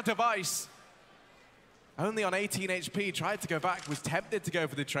 And now Device, only on 18 HP, tried to go back, was tempted to go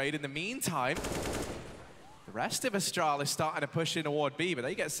for the trade. In the meantime, the rest of Astralis starting to push in toward B, but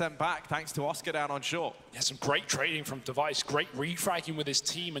they get sent back thanks to Oscar down on short. Yeah, some great trading from Device, great refragging with his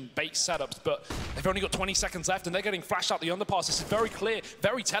team and bait setups, but they've only got 20 seconds left and they're getting flashed out the underpass. This is very clear,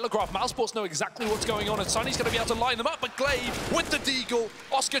 very telegraphed. mousesports know exactly what's going on, and Sunny's going to be able to line them up, but Glaive with the Deagle.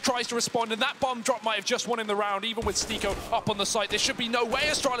 Oscar tries to respond, and that bomb drop might have just won him the round, even with Stiko up on the site. There should be no way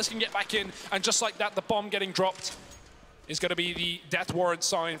Astralis can get back in, and just like that, the bomb getting dropped is going to be the death warrant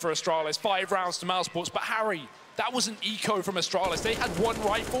sign for Astralis. 5 rounds to mousesports, but Harry, that was an eco from Astralis. They had 1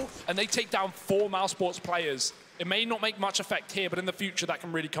 rifle, and they take down 4 mousesports players. It may not make much effect here, but in the future, that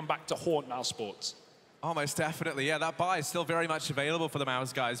can really come back to haunt mousesports. Almost definitely, yeah. That buy is still very much available for the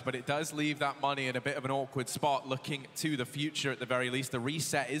Mouse guys, but it does leave that money in a bit of an awkward spot looking to the future at the very least. The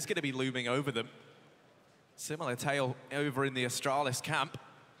reset is going to be looming over them. Similar tale over in the Astralis camp.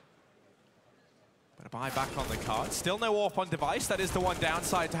 But a buy back on the card. Still no AWP on device. That is the one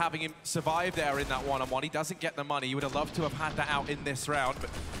downside to having him survive there in that one-on-one. He doesn't get the money. He would have loved to have had that out in this round, but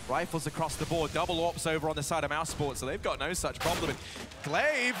rifles across the board. Double AWPs over on the side of mousesports, so they've got no such problem. And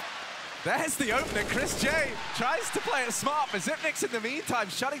Glaive, there's the opener. Chris J tries to play it smart, but Zipnik's in the meantime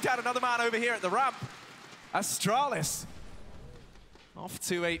shutting down another man over here at the ramp. Astralis off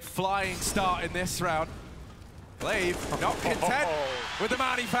to a flying start in this round. Glaive not content with the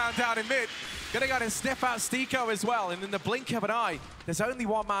man he found down in mid. Gonna go and sniff out Stiko as well, and in the blink of an eye, there's only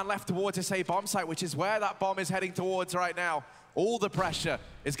 1 man left towards this A bomb site, which is where that bomb is heading towards right now. All the pressure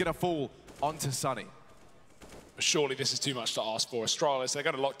is gonna fall onto Sunny. Surely this is too much to ask for. Astralis, they're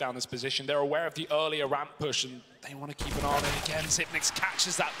going to lock down this position. They're aware of the earlier ramp push, and they want to keep an eye on it again. Zipnix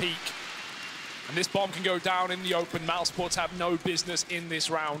catches that peak. And this bomb can go down in the open. mousesports have no business in this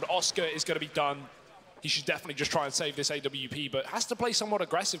round. Oscar is going to be done. He should definitely just try and save this AWP, but has to play somewhat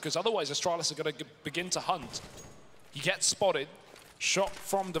aggressive, because otherwise Astralis are going to begin to hunt. He gets spotted. Shot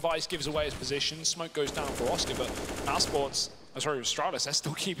from device gives away his position. Smoke goes down for Oscar, but mousesports, Astralis, they're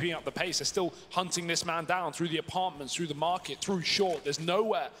still keeping up the pace. They're still hunting this man down through the apartments, through the market, through short. There's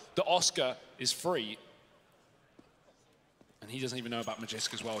nowhere that Oscar is free. And he doesn't even know about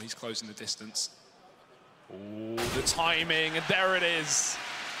Magisk as well. He's closing the distance. Oh, the timing, and there it is.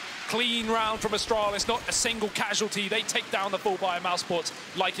 Clean round from Astralis, not a single casualty. They take down the full buy of mousesports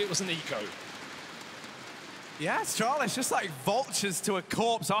like it was an eco. Yeah, Astralis just like vultures to a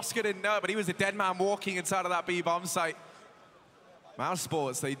corpse. Oscar didn't know, but he was a dead man walking inside of that B bomb site.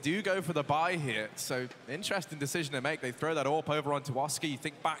 mousesports, they do go for the buy here, so interesting decision to make. They throw that AWP over onto Oscar. You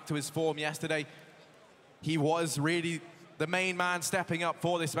think back to his form yesterday. He was really the main man stepping up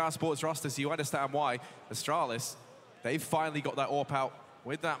for this mousesports roster, so you understand why. Astralis, they've finally got that AWP out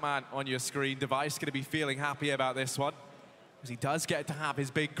with that man on your screen. Device going to be feeling happy about this one, because he does get to have his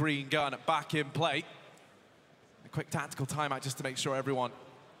big green gun back in play. A quick tactical timeout just to make sure everyone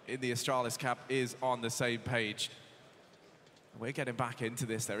in the Astralis camp is on the same page. We're getting back into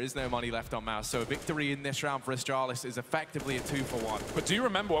this. There is no money left on Mouse, so a victory in this round for Astralis is effectively a 2-for-1. But do you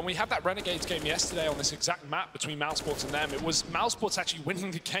remember when we had that Renegades game yesterday on this exact map between mousesports and them? It was mousesports actually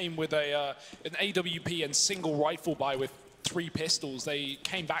winning the game with an AWP and single rifle buy with 3 pistols. They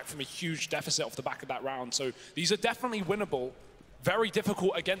came back from a huge deficit off the back of that round. So these are definitely winnable. Very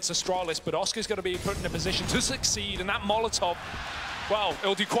difficult against Astralis, but Oscar's going to be put in a position to succeed, and that Molotov, well,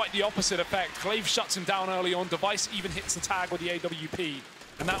 it'll do quite the opposite effect. Glaive shuts him down early on. Device even hits the tag with the AWP.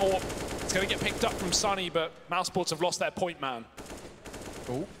 And that AWP, it's going to get picked up from Sunny, but mousesports have lost their point man.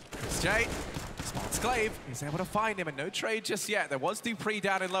 Oh, Chris J spots Glaive. He's able to find him, and no trade just yet. There was Dupree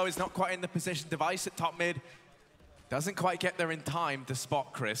down and low. He's not quite in the position. Device at top mid. Doesn't quite get there in time to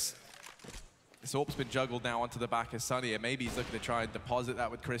spot Chris. This AWP's been juggled now onto the back of Sunny, and maybe he's looking to try and deposit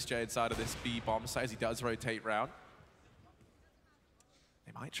that with Chris J inside of this B bomb site as he does rotate round.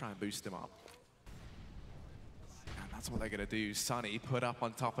 They might try and boost him up. And that's what they're going to do. Sunny put up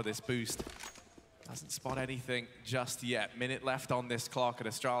on top of this boost. Doesn't spot anything just yet. Minute left on this clock, and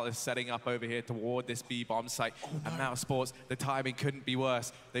Astralis setting up over here toward this B bomb site. Oh, no. And mousesports, the timing couldn't be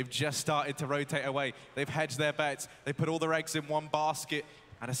worse. They've just started to rotate away. They've hedged their bets. They put all their eggs in one basket.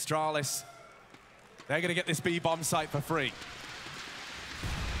 And Astralis, they're going to get this B bomb site for free.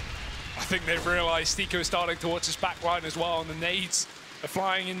 I think they've realized Stiko's starting towards his back line as well, and the nades, the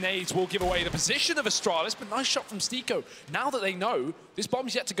flying in nades will give away the position of Astralis, but nice shot from Stiko. Now that they know this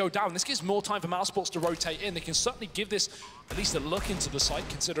bomb's yet to go down, this gives more time for mousesports to rotate in. They can certainly give this at least a look into the site,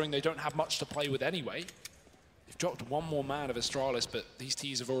 considering they don't have much to play with anyway. They've dropped one more man of Astralis, but these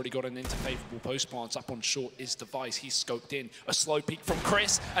T's have already gotten into favorable post plants. Up on short is Device. He's scoped in. A slow peek from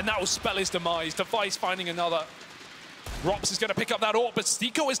Chris, and that will spell his demise. Device finding another. Rops is going to pick up that AWP, but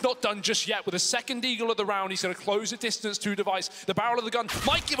Stiko is not done just yet. With a second eagle of the round, he's going to close the distance to Device. The barrel of the gun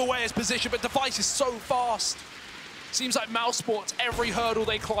might give away his position, but Device is so fast. Seems like mousesports, every hurdle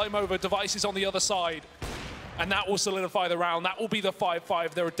they climb over, Device is on the other side. And that will solidify the round. That will be the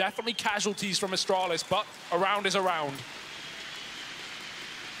 5-5. There are definitely casualties from Astralis, but a round is a round.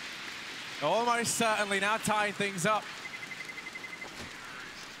 Almost certainly now tying things up.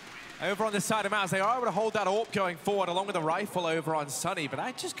 Over on the side of Mouse, they are able to hold that AWP going forward along with a rifle over on Sunny, but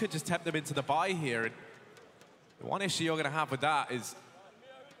that could just tempt them into the buy here. And The one issue you're going to have with that is,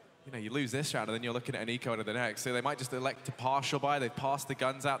 you know, you lose this round and then you're looking at an eco into the next. So they might just elect to partial buy. They've passed the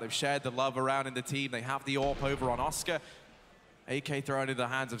guns out. They've shared the love around in the team. They have the AWP over on Oscar. AK thrown into the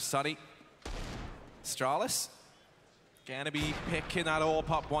hands of Sunny. Astralis gonna be picking that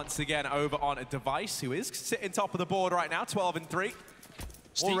AWP up once again over on a Device, who is sitting top of the board right now, 12-3.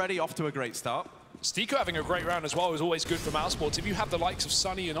 Already off to a great start. Stiko having a great round as well is always good for mousesports. If you have the likes of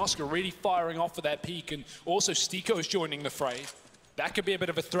Sunny and Oscar really firing off at their peak, and also Stiko is joining the fray, that could be a bit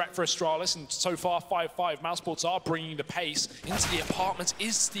of a threat for Astralis. And so far, 5-5. Mousesports are bringing the pace into the apartments.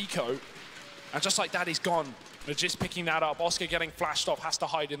 Is Stiko, and just like that, he's gone. Magisk picking that up. Oscar getting flashed off, has to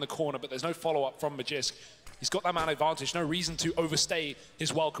hide in the corner, but there's no follow-up from Magisk. He's got that man advantage. No reason to overstay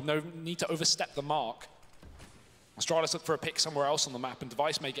his welcome. No need to overstep the mark. Astralis look for a pick somewhere else on the map, and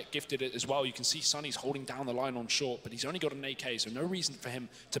Device may get gifted it as well. You can see Sunny's holding down the line on short, but he's only got an AK, so no reason for him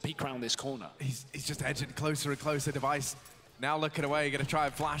to peek around this corner. He's just edging closer and closer. Device now looking away, going to try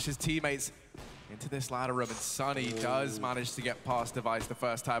and flash his teammates into this ladder room, and Sunny does manage to get past Device the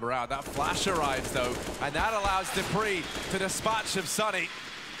first time around. That flash arrives, though, and that allows Dupree to dispatch of Sunny.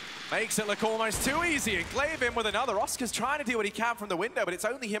 Makes it look almost too easy, and Glaive in with another. Oscar's trying to do what he can from the window, but it's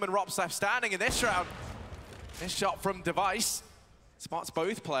only him and Rops left standing in this round. This shot from Device spots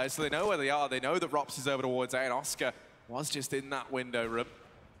both players, so they know where they are. They know that Rops is over towards A, and Oscar was just in that window room.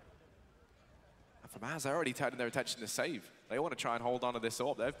 And from Az, they're already turning their attention to save. They want to try and hold on to this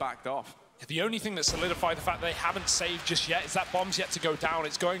AWP. They've backed off. The only thing that solidified the fact they haven't saved just yet is that bomb's yet to go down.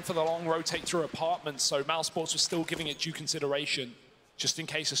 It's going for the long rotate through apartments, so mousesports was still giving it due consideration, just in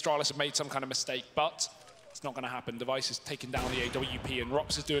case Astralis had made some kind of mistake, but it's not going to happen. Device is taking down the AWP, and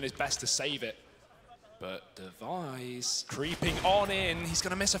Rops is doing his best to save it. But Device creeping on in. He's going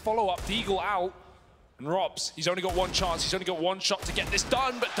to miss a follow-up. Deagle out. And Rops, he's only got one chance. He's only got one shot to get this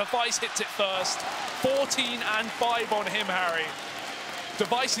done, but Device hits it first. 14-5 on him, Harry.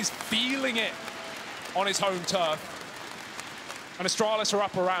 Device is feeling it on his home turf. And Astralis are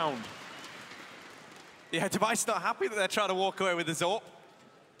up around. Yeah, Device not happy that they're trying to walk away with the AWP.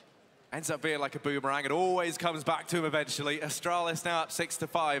 Ends up being like a boomerang. It always comes back to him eventually. Astralis now up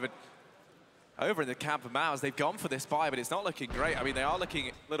 6-5. And over in the camp of Mouse, they've gone for this buy, but it's not looking great. I mean, they are looking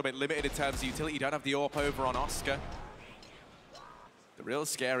a little bit limited in terms of utility. You don't have the AWP over on Oscar. The real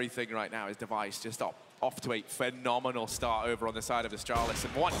scary thing right now is Device just off to a phenomenal start over on the side of Astralis.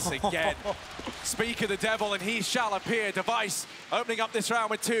 And once again, speak of the devil, and he shall appear. Device opening up this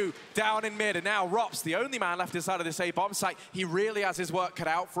round with 2 down in mid. And now Rops, the only man left inside of this A-bomb site. He really has his work cut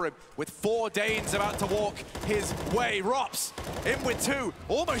out for him with 4 Danes about to walk his way. Rops in with 2,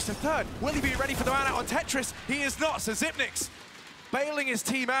 almost a third. Will he be ready for the man out on Tetris? He is not, so Zipnik's bailing his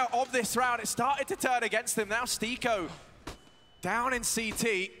team out of this round. It started to turn against him. Now Stiko down in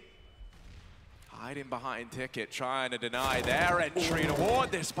CT. Hiding behind Ticket, trying to deny their entry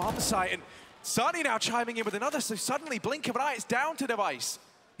toward this bomb site. And Sunny now chiming in with another, so suddenly, blink of an eye, it's down to Device.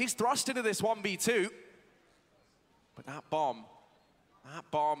 He's thrust into this 1v2. But that bomb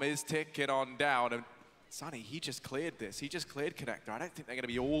is ticking on down. And Sunny, he just cleared this. He just cleared Connector. I don't think they're going to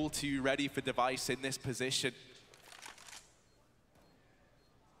be all too ready for Device in this position.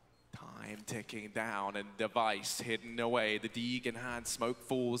 Time ticking down, and Device hidden away. The Deegan hand smoke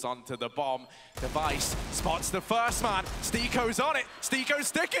falls onto the bomb. Device spots the first man. Stiko's on it. Stiko's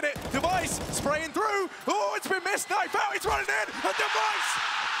sticking it. Device spraying through. Oh, it's been missed. Knife out. It's running in. And Device,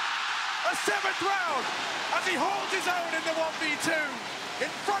 a 7th round as he holds his own in the 1v2 in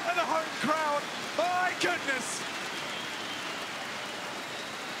front of the home crowd. My goodness.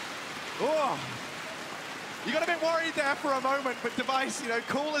 Oh. You got a bit worried there for a moment, but Device, you know,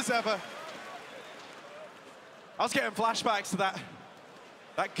 cool as ever. I was getting flashbacks to that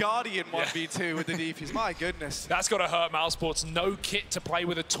Guardian 1v2 with the DPs. My goodness. That's got to hurt mousesports. No kit to play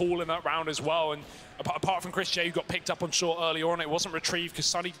with at all in that round as well. And apart from Chris J, who got picked up on short earlier on, it wasn't retrieved because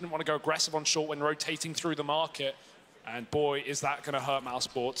Sunny didn't want to go aggressive on short when rotating through the market. And boy, is that going to hurt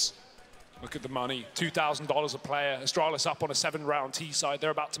mousesports. Look at the money, $2,000 a player. Astralis up on a 7-round T side.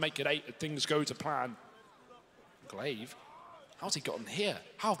 They're about to make it 8 if things go to plan. Glaive, how's he gotten here?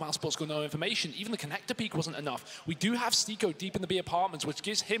 How have mousesports got no information? Even the connector peak wasn't enough. We do have Stiko deep in the B apartments, which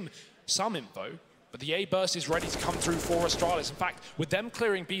gives him some info, but the A burst is ready to come through for Astralis. In fact, with them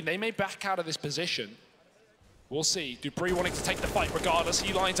clearing B, they may back out of this position. We'll see. Dupree wanting to take the fight regardless.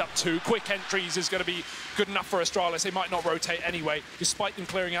 He lines up 2. Quick entries is going to be good enough for Astralis. They might not rotate anyway. Despite them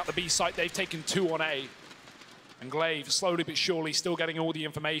clearing out the B site, they've taken 2 on A. And Glaive, slowly but surely, still getting all the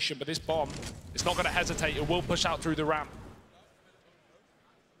information, but this bomb, it's not going to hesitate. It will push out through the ramp.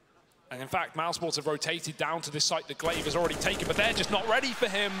 And in fact, mousesports have rotated down to this site that Glaive has already taken, but they're just not ready for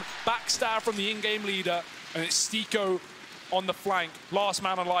him. Backstab from the in-game leader, and it's Stiko on the flank. Last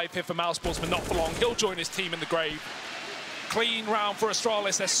man alive here for mousesports, but not for long. He'll join his team in the grave. Clean round for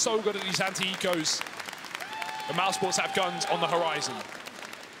Astralis. They're so good at these anti-ecos. The mousesports have guns on the horizon.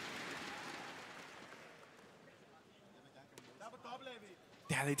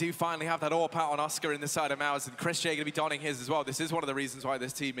 Yeah, they do finally have that AWP out on Oscar in the side of Mouse, and Chris J going to be donning his as well. This is one of the reasons why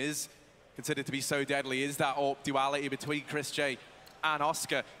this team is considered to be so deadly, is that AWP duality between Chris J and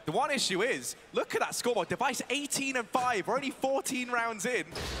Oscar. The one issue is, look at that scoreboard. Device 18 and 5. We're only 14 rounds in.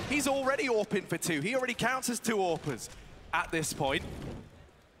 He's already AWPing for 2. He already counts as 2 AWPers at this point.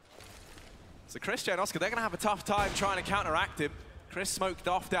 So Chris J and Oscar, they're going to have a tough time trying to counteract him. Chris smoked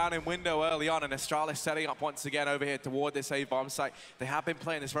off down in window early on, and Astralis setting up once again over here toward this A-bomb site. They have been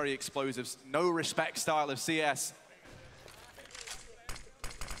playing this very explosive, no respect style of CS.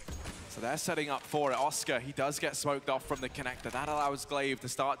 So they're setting up for it. Oscar, he does get smoked off from the connector. That allows Glaive to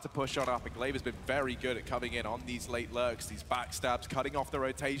start to push on up, and Glaive has been very good at coming in on these late lurks, these backstabs, cutting off the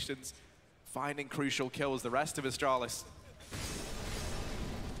rotations, finding crucial kills. The rest of Astralis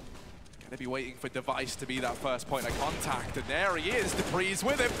gonna be waiting for Device to be that first point of contact, and there he is. Dupree's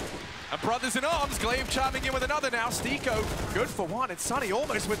with him, and brothers in arms. Glaive chiming in with another now. Stiko good for one, and Sunny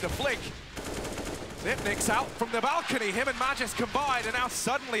almost with the flick. Zipnik's out from the balcony. Him and Magis combined, and now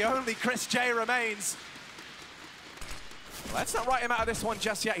suddenly only Chris J remains. Let's not write him out of this one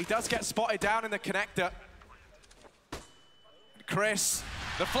just yet. He does get spotted down in the connector. Chris,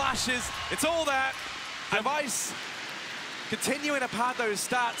 the flashes, it's all there. Device continuing to pad those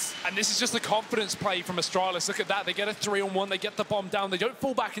stats. And this is just a confidence play from Astralis. Look at that. They get a 3-on-1. They get the bomb down. They don't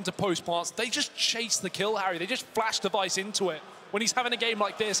fall back into post plants. They just chase the kill, Harry. They just flash Device into it. When he's having a game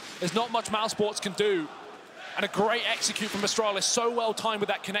like this, there's not much mousesports can do. And a great execute from Astralis. So well timed with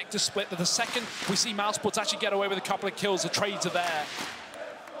that connector split that the second we see mousesports actually get away with a couple of kills, the trades are there.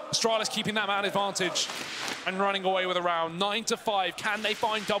 Astralis keeping that man advantage and running away with a round. 9-5. Can they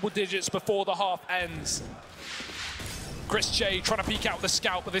find double digits before the half ends? Chris J trying to peek out with the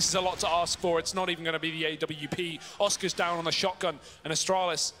scout, but this is a lot to ask for. It's not even going to be the AWP. Oscar's down on the shotgun, and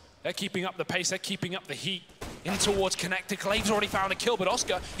Astralis, they're keeping up the pace, they're keeping up the heat. In towards connector. Glaive's already found a kill, but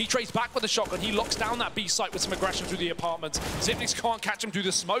Oscar, he trades back with the shotgun. He locks down that B site with some aggression through the apartments. Zipniks can't catch him through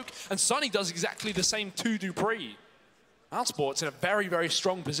the smoke, and Sunny does exactly the same to Dupree. mousesports in a very, very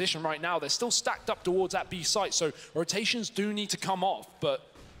strong position right now. They're still stacked up towards that B site, so rotations do need to come off, but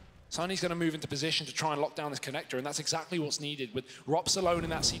Sunny's going to move into position to try and lock down this connector, and that's exactly what's needed. With Rops alone in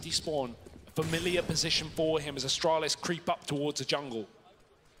that CT spawn, a familiar position for him as Astralis creep up towards the jungle.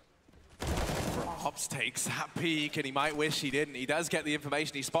 Rops takes that peek, and he might wish he didn't. He does get the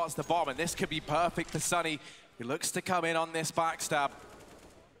information. He spots the bomb, and this could be perfect for Sunny. He looks to come in on this backstab.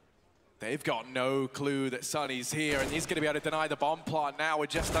 They've got no clue that Sunny's here, and he's going to be able to deny the bomb plant now with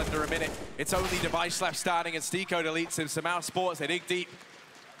just under a minute. It's only Device left standing, and Stiko deletes him. So mousesports, they dig deep.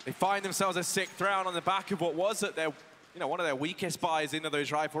 They find themselves a 6th round on the back of what was at their, one of their weakest buys into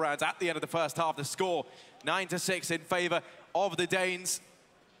those rifle rounds at the end of the first half. The score, 9-6 in favor of the Danes.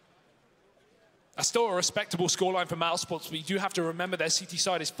 Still a respectable scoreline for mousesports, but you do have to remember their CT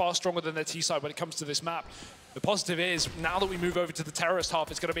side is far stronger than their T side when it comes to this map. The positive is, now that we move over to the terrorist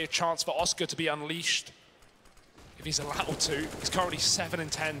half, it's going to be a chance for Oscar to be unleashed. If he's allowed to. He's currently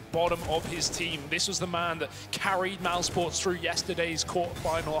 7-10, bottom of his team. This was the man that carried mousesports through yesterday's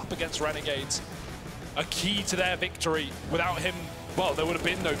quarterfinal up against Renegades. A key to their victory. Without him, well, there would have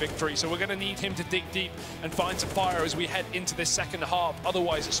been no victory. So we're going to need him to dig deep and find some fire as we head into this second half.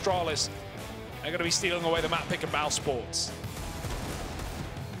 Otherwise, Astralis are going to be stealing away the map pick of mousesports.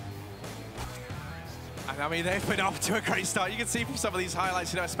 And I mean, they've been off to a great start. You can see from some of these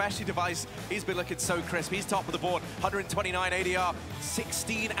highlights, especially Device, he's been looking so crisp. He's top of the board, 129 ADR,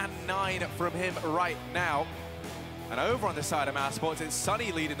 16-9 from him right now. And over on the side of mousesports, it's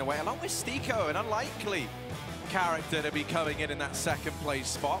Sunny leading the way, along with Stiko, an unlikely character to be coming in that second place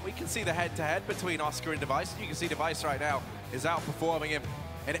spot. We can see the head-to-head between Oscar and Device. You can see Device right now is outperforming him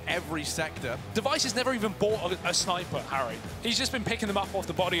in every sector. Device has never even bought a sniper, Harry. He's just been picking them up off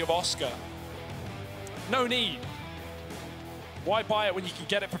the body of Oscar. No need. Why buy it when you can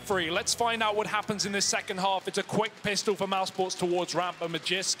get it for free? Let's find out what happens in this second half. It's a quick pistol for mousesports towards ramp, and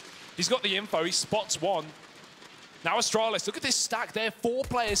Magisk, he's got the info, he spots one. Now Astralis, look at this stack. They have 4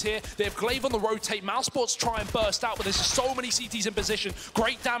 players here. They have Glaive on the rotate. mousesports try and burst out, but there's just so many CTs in position.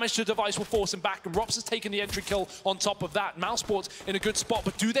 Great damage to Device will force him back, and Rops has taken the entry kill on top of that. mousesports in a good spot,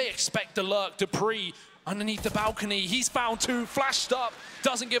 but do they expect the lurk? Dupree underneath the balcony. He's found 2, flashed up,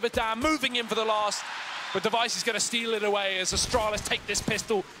 doesn't give a damn, moving in for the last. but Device is going to steal it away as Astralis take this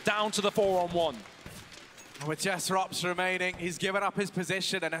pistol down to the 4-on-1. With just Rops remaining, he's given up his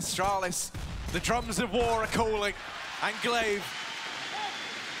position, and Astralis, the drums of war are calling, and Glaive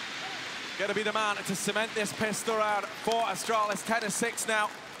going to be the man to cement this pistol round for Astralis. 10-6 now.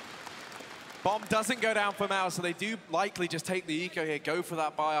 Bomb doesn't go down for Mouse, so they do likely just take the eco here, go for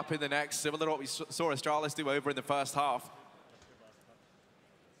that buy up in the next, similar to what we saw Astralis do over in the first half.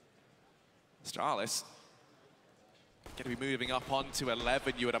 Astralis going to be moving up onto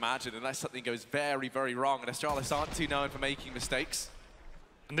 11, you would imagine, unless something goes very, very wrong. And Astralis aren't too known for making mistakes.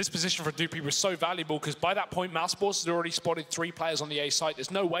 And this position for Dupree was so valuable because by that point, mousesports had already spotted 3 players on the A site.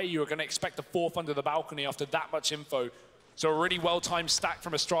 There's no way you were going to expect a 4th under the balcony after that much info. So a really well-timed stack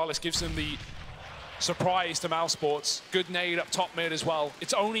from Astralis gives them the surprise to mousesports. Good nade up top mid as well.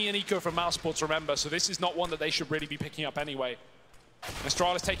 It's only an eco from mousesports, remember, so this is not one that they should really be picking up anyway.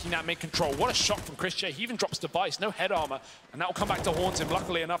 Astralis taking that mid control. What a shot from Chris J. He even drops Device, no head armor, and that will come back to haunt him.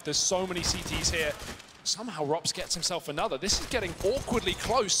 Luckily enough, there's so many CTs here. Somehow Rops gets himself another. This is getting awkwardly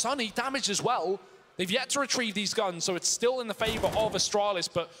close. Sunny damaged as well. They've yet to retrieve these guns, so it's still in the favor of Astralis,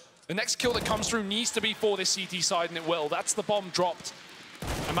 but the next kill that comes through needs to be for this CT side, and it will. That's the bomb dropped.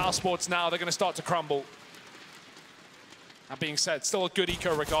 And mousesports now, they're going to start to crumble. That being said, still a good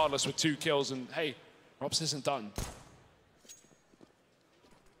eco regardless with 2 kills, and hey, Rops isn't done.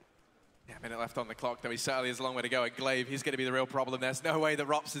 Yeah, a minute left on the clock, though he certainly has a long way to go. And Glaive, he's going to be the real problem. There's no way that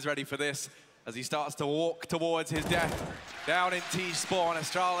Rops is ready for this as he starts to walk towards his death. Down in T-spawn,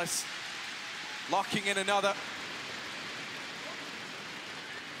 Astralis locking in another.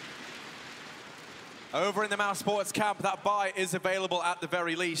 Over in the mousesports camp, that buy is available at the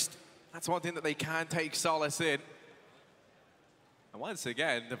very least. That's one thing that they can take solace in. And once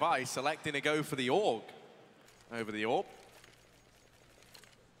again, Device selecting to go for the AUG over the AWP.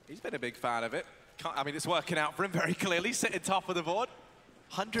 He's been a big fan of it. I mean, it's working out for him very clearly, sitting top of the board.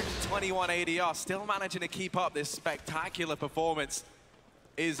 121 ADR, still managing to keep up this spectacular performance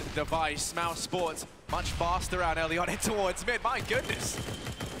is Device. mousesports much faster out early on in towards mid. My goodness.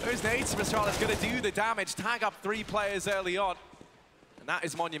 Those nades from Astralis going to do the damage, tag up 3 players early on. And that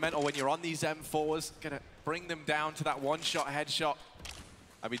is monumental when you're on these M4s, going to bring them down to that one-shot headshot.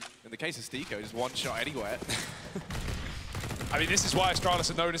 I mean, in the case of Stico, just one shot anywhere. I mean, this is why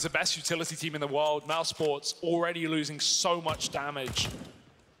Astralis are known as the best utility team in the world. mousesports already losing so much damage.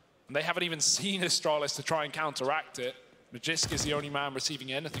 And they haven't even seen Astralis to try and counteract it. Magisk is the only man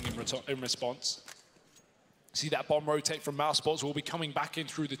receiving anything in response. See that bomb rotate from mousesports will be coming back in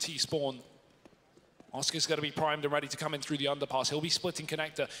through the T-spawn. Oscar's going to be primed and ready to come in through the underpass. He'll be splitting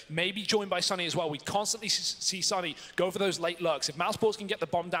connector, maybe joined by Sunny as well. We constantly see Sunny go for those late lurks. If mousesports can get the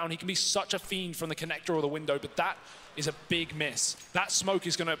bomb down, he can be such a fiend from the connector or the window, but that is a big miss. That smoke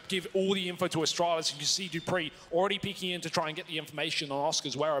is going to give all the info to Astralis. You can see Dupree already peeking in to try and get the information on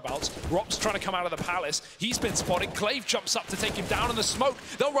Oscar's whereabouts. Rops trying to come out of the palace. He's been spotted. Glaive jumps up to take him down in the smoke.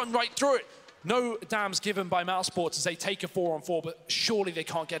 They'll run right through it. No dams given by mousesports as they take a 4-on-4, but surely they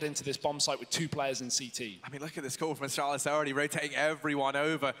can't get into this bomb site with 2 players in CT. I mean, look at this call from Astralis. They're already rotating everyone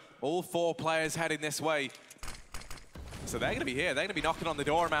over. All 4 players heading this way. So they're going to be here. They're going to be knocking on the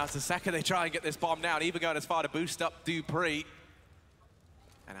door mouse the second they try and get this bomb down, even going as far to boost up Dupree.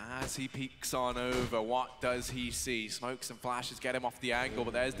 And as he peeks on over, what does he see? Smokes and flashes get him off the angle,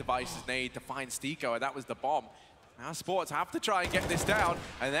 but there's Device's nade to find Stico, and that was the bomb. Now Sports have to try and get this down,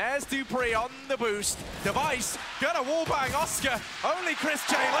 and there's Dupree on the boost. Device gonna wallbang Oscar. Only Chris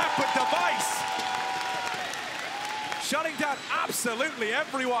J left, but Device shutting down absolutely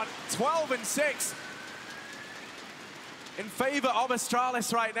everyone. 12-6 in favor of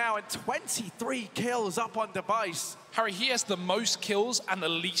Astralis right now, and 23 kills up on Device. Harry, he has the most kills and the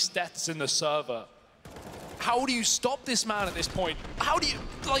least deaths in the server. How do you stop this man at this point? How do you,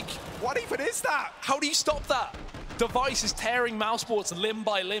 like... What even is that? How do you stop that? Device is tearing mousesports limb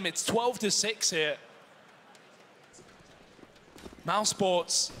by limb. It's 12-6 here.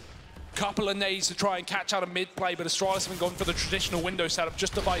 mousesports, couple of nades to try and catch out a mid-play, but Astralis haven't gone for the traditional window setup,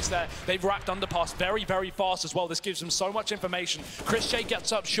 just Device there. They've wrapped underpass very, very fast as well. This gives them so much information. Chris J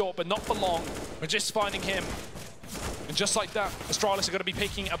gets up short, but not for long. We're just finding him. And just like that, Astralis are going to be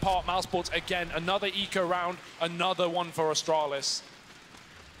picking apart mousesports again. Another eco round, another one for Astralis.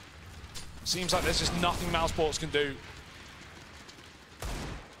 Seems like there's just nothing mousesports can do.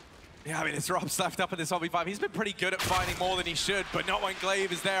 Yeah, I mean, it's Rob's left up in this 1v5. He's been pretty good at finding more than he should, but not when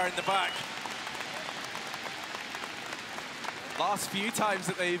Glaive is there in the back. Last few times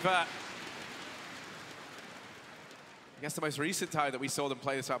that they've... I guess the most recent time that we saw them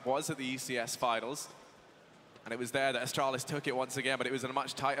play this map was at the ECS Finals. And it was there that Astralis took it once again, but it was in a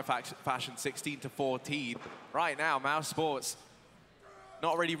much tighter fashion, 16-14. Right now, mousesports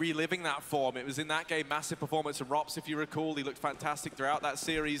not really reliving that form. It was in that game, massive performance from Rops, if you recall. He looked fantastic throughout that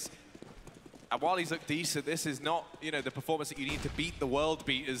series. And while he's looked decent, this is not, you know, the performance that you need to beat the world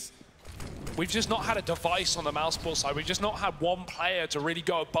beaters. We've just not had a device on the mousesports side. We've just not had one player to really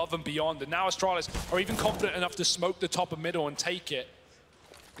go above and beyond. And now Astralis are even confident enough to smoke the top and middle and take it.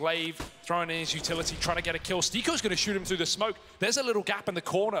 Glaive throwing in his utility, trying to get a kill. Stiko's going to shoot him through the smoke. There's a little gap in the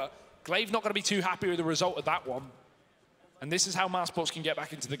corner. Glaive not going to be too happy with the result of that one. And this is how mousesports can get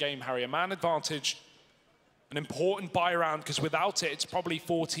back into the game, Harry. A man advantage, an important buy round, because without it, it's probably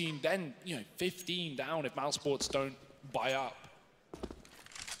 14, then 15 down if mousesports don't buy up.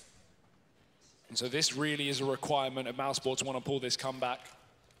 And so this really is a requirement if mousesports want to pull this comeback.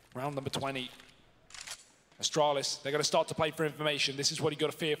 Round number 20. Astralis, they're going to start to play for information. This is what you've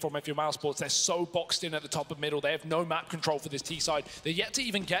got to fear from if you're mousesports. They're so boxed in at the top and middle. They have no map control for this T side. They're yet to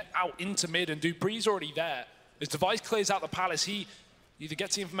even get out into mid, and Dupree's already there. As Device clears out the Palace, he either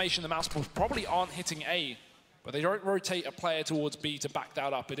gets the information the mousesports probably aren't hitting A, but they don't rotate a player towards B to back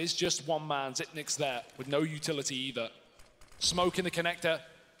that up. It is just one man. Zipnik's there with no utility either. Smoke in the connector,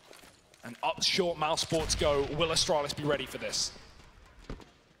 and up short mousesports go. Will Astralis be ready for this?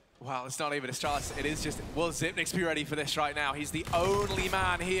 Well, it's not even Astralis, it is just, will Zipnik's be ready for this right now? He's the only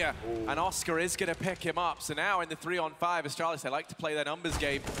man here, and Oscar is going to pick him up. So now in the 3-on-5, Astralis, they like to play their numbers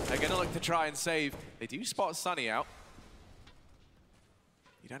game. They're going to look to try and save. They do spot Sunny out.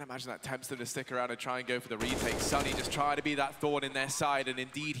 You don't imagine that tempts them to stick around and try and go for the retake. Sunny just trying to be that thorn in their side, and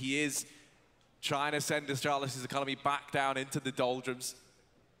indeed he is trying to send Astralis' economy back down into the doldrums.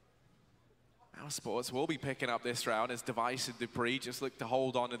 Mousesports will be picking up this round as Device and Dupree just look to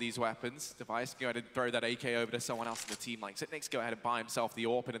hold on to these weapons. Device can go ahead and throw that AK over to someone else in the team like Zipnik's go ahead and buy himself the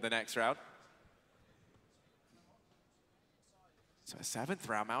AWP in the next round. So a 7th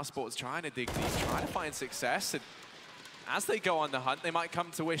round, Mousesports trying to dig deep, trying to find success. And as they go on the hunt, they might come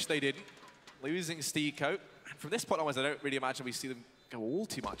to wish they didn't. Losing Stiko. And from this point onwards, I don't really imagine we see them go all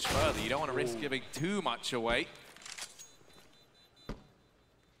too much further. You don't want to risk giving too much away.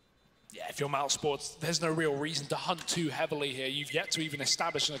 Yeah, if you're mousesports, there's no real reason to hunt too heavily here. You've yet to even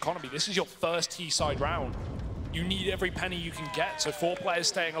establish an economy. This is your first T-side round. You need every penny you can get, so 4 players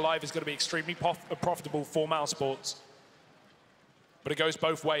staying alive is going to be extremely profitable for mousesports. But it goes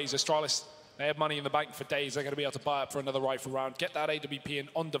both ways. Astralis, they have money in the bank for days. They're going to be able to buy up for another rifle round, get that AWP in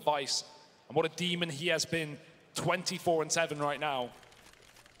on Device. And what a demon he has been, 24-7 right now.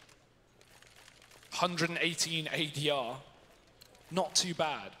 118 ADR. Not too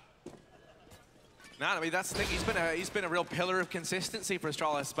bad. No, I mean, that's the thing. He's been a real pillar of consistency for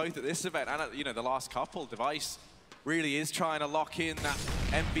Astralis, both at this event and at, the last couple. Device really is trying to lock in that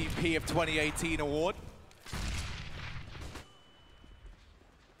MVP of 2018 award.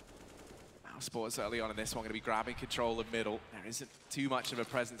 Mousesports early on in this one going to be grabbing control of middle. There isn't too much of a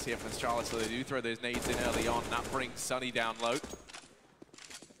presence here from Astralis, so they do throw those nades in early on, and that brings Sunny down low.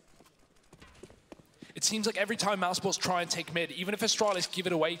 It seems like every time mousesports try and take mid, even if Astralis give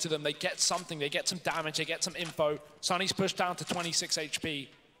it away to them, they get something, they get some damage, they get some info. Sunny's pushed down to 26 HP,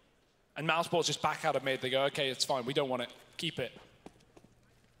 and mousesports just back out of mid. They go, okay, it's fine, we don't want it, keep it.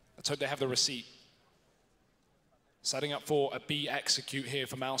 Let's hope they have the receipt. Setting up for a B execute here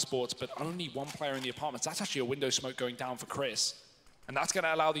for mousesports, but only one player in the apartments. That's actually a window smoke going down for Chris. And that's going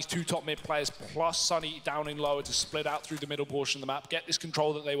to allow these 2 top mid players plus Sunny down in lower to split out through the middle portion of the map, get this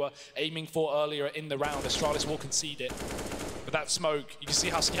control that they were aiming for earlier in the round. Astralis will concede it. But that smoke, you can see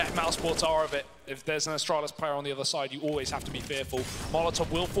how scared mousesports are of it. If there's an Astralis player on the other side, you always have to be fearful. Molotov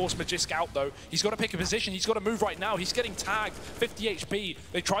will force Magisk out, though. He's got to pick a position. He's got to move right now. He's getting tagged, 50 HP.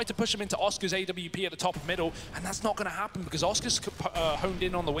 They tried to push him into Oscar's AWP at the top of middle, and that's not going to happen because Oscar's honed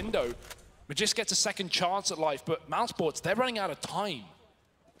in on the window. Magisk gets a second chance at life, but mousesports, they're running out of time.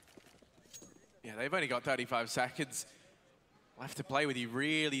 Yeah, they've only got 35 seconds left to play with. You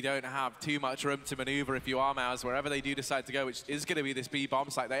really don't have too much room to maneuver if you are Mouse, wherever they do decide to go, which is going to be this B bomb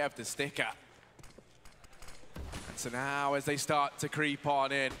site they have to stick at. And so now as they start to creep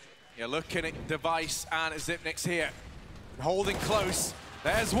on in, you're looking at Device and Zipnik's here, holding close.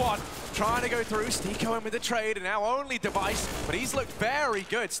 There's one, trying to go through. Stiko in with the trade, and now only Device, but he's looked very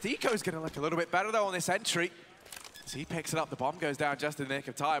good. Stiko's going to look a little bit better, though, on this entry. As he picks it up, the bomb goes down just in the nick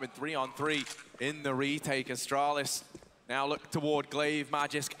of time, and 3-on-3 in the retake. Astralis now look toward Glaive,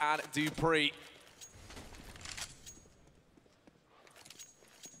 Magisk, and Dupree.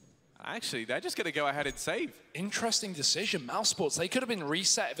 Actually, they're just going to go ahead and save. Interesting decision. mousesports, they could have been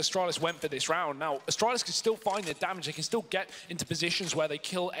reset if Astralis went for this round. Now, Astralis can still find their damage. They can still get into positions where they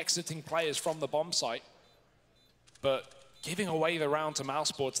kill exiting players from the bomb site. but giving away the round to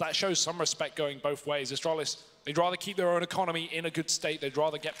mousesports, that shows some respect going both ways. Astralis, they'd rather keep their own economy in a good state. They'd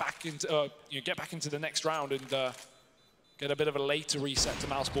rather get back into get back into the next round and get a bit of a later reset to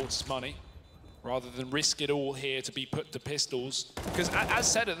mousesports' money, rather than risk it all here to be put to pistols. Because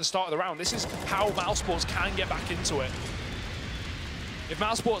as said at the start of the round, this is how mousesports can get back into it. If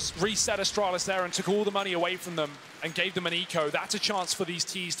mousesports reset Astralis there and took all the money away from them and gave them an eco, that's a chance for these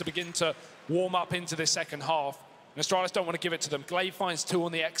Ts to begin to warm up into this second half. And Astralis don't want to give it to them. Glaive finds 2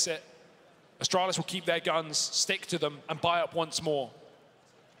 on the exit. Astralis will keep their guns, stick to them, and buy up once more.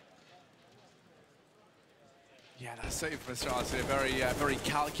 Yeah, that's safe for Astralis. They're very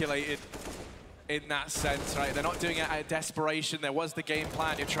calculated in that sense, right? They're not doing it out of desperation. There was the game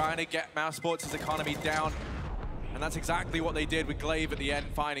plan. You're trying to get mousesports' economy down. And that's exactly what they did with Glaive at the end,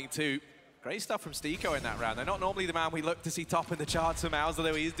 finding 2. Great stuff from Stiko in that round. They're not normally the man we look to see top in the charts for Mouse,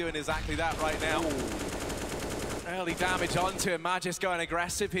 although he's doing exactly that right now. Early damage onto him. Magis going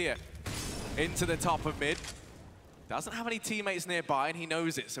aggressive here into the top of mid. Doesn't have any teammates nearby, and he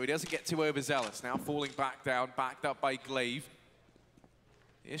knows it, so he doesn't get too overzealous. Now falling back down, backed up by Glaive.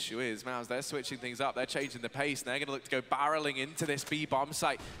 The issue is, Mouse, they're switching things up. They're changing the pace, and they're going to look to go barreling into this B bomb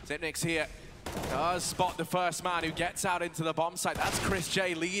site. Zipnik's here. Does spot the first man who gets out into the bomb site. That's Chris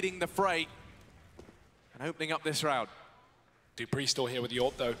J leading the fray and opening up this round. Dupree still here with the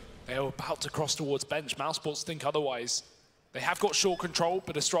ult, though. They are about to cross towards bench. mousesports think otherwise. They have got short control,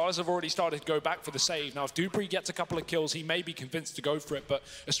 but Astralis have already started to go back for the save. Now, if Dupree gets a couple of kills, he may be convinced to go for it, but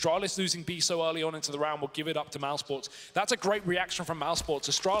Astralis losing B so early on into the round will give it up to mousesports. That's a great reaction from mousesports.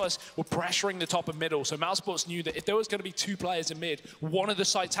 Astralis were pressuring the top and middle, so mousesports knew that if there was going to be 2 players in mid, one of the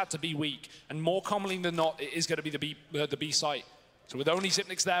sites had to be weak, and more commonly than not, it is going to be the B site. So with only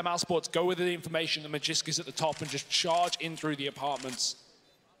Zipniks there, mousesports go with the information that Majiska's at the top and just charge in through the apartments.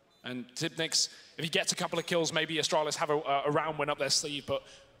 And Zipniks, if he gets a couple of kills, maybe Astralis have a round win up their sleeve, but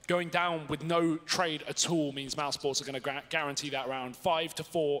going down with no trade at all means mousesports are going to guarantee that round.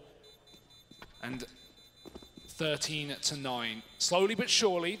 5-4 and 13-9. Slowly but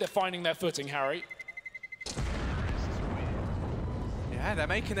surely, they're finding their footing, Harry. Yeah, they're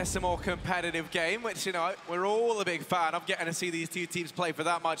making this a more competitive game, which, you know, we're all a big fan of getting to see these 2 teams play for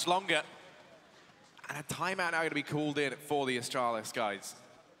that much longer. And a timeout now going to be called in for the Astralis guys.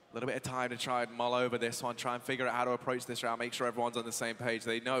 A little bit of time to try and mull over this one, try and figure out how to approach this round, make sure everyone's on the same page.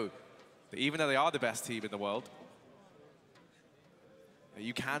 They know that even though they are the best team in the world,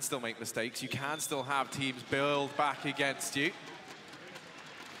 you can still make mistakes. You can still have teams build back against you.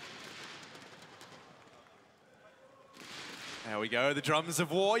 There we go, the drums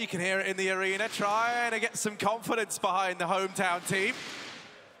of war. You can hear it in the arena, trying to get some confidence behind the hometown team.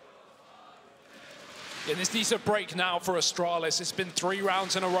 Yeah, this needs a break now for Astralis. It's been 3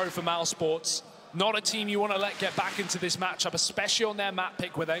 rounds in a row for mousesports. Not a team you want to let get back into this matchup, especially on their map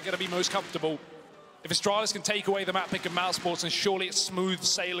pick where they're going to be most comfortable. If Astralis can take away the map pick of mousesports, then surely it's smooth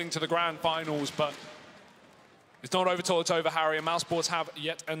sailing to the grand finals, but it's not over till it's over, Harry, and mousesports have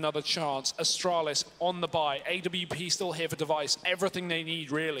yet another chance. Astralis on the bye. AWP still here for device. Everything they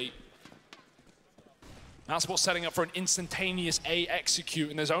need, really. mousesports setting up for an instantaneous A execute,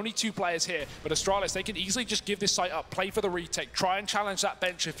 and there's only 2 players here, but Astralis, they can easily just give this site up, play for the retake, try and challenge that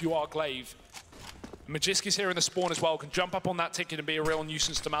bench if you are Glaive. Majiska's here in the spawn as well, can jump up on that ticket and be a real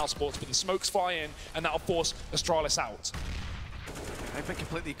nuisance to mousesports, but the smokes fly in, and that'll force Astralis out. They've been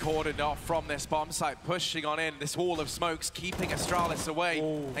completely cordoned off from this bomb site, pushing on in, this wall of smokes, keeping Astralis away,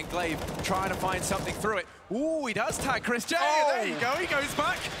 and Glaive trying to find something through it. Ooh, he does tag Chris J, there you go, he goes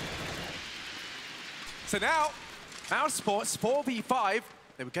back. So now, mousesports 4v5.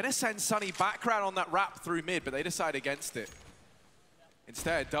 They were going to send Sunny background on that wrap through mid, but they decided against it.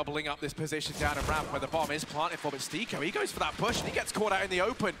 Instead, doubling up this position down in ramp where the bomb is planted for, but Stiko, he goes for that push and he gets caught out in the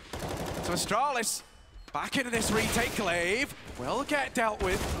open. So Astralis back into this retake. Glaive will get dealt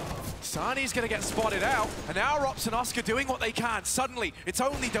with. Sunny's going to get spotted out, and now Rops and Oscar doing what they can. Suddenly, it's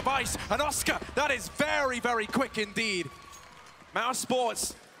only Device, and Oscar, that is very, very quick indeed.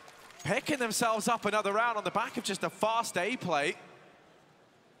 mousesports picking themselves up another round on the back of just a fast A play.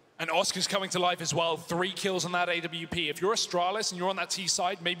 And Oscar's coming to life as well. 3 kills on that AWP. If you're Astralis and you're on that T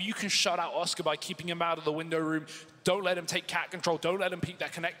side, maybe you can shut out Oscar by keeping him out of the window room. Don't let him take cat control. Don't let him peek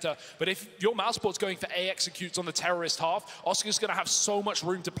that connector. But if your mousesport's going for A executes on the terrorist half, Oscar's going to have so much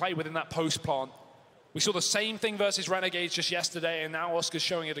room to play within that post plant. We saw the same thing versus Renegades just yesterday, and now Oscar's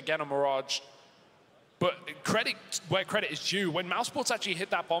showing it again on Mirage. But credit where credit is due. When mousesports actually hit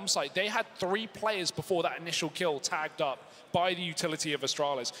that bomb site, they had 3 players before that initial kill tagged up by the utility of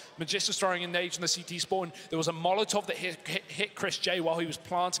Astralis. Magista's throwing a nade on the CT spawn. There was a Molotov that hit Chris J while he was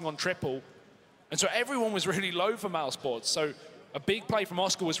planting on triple. And so everyone was really low for mousesports. So a big play from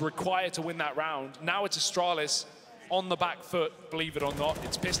Oscar was required to win that round. Now it's Astralis on the back foot, believe it or not.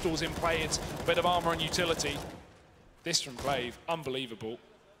 It's pistols in play, it's a bit of armor and utility. This from Glaive, unbelievable.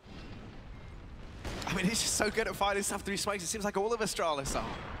 I mean, he's just so good at finding stuff through smokes. It seems like all of Astralis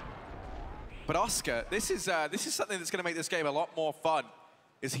are. But Oscar, this is something that's going to make this game a lot more fun,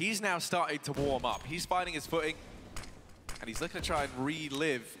 is he's now starting to warm up. He's finding his footing, and he's looking to try and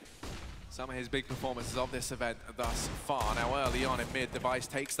relive some of his big performances of this event thus far. Now, early on in mid, Device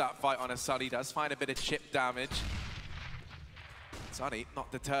takes that fight on a Sunny, does find a bit of chip damage. Sunny, not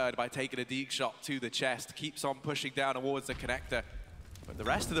deterred by taking a deep shot to the chest, keeps on pushing down towards the connector. But the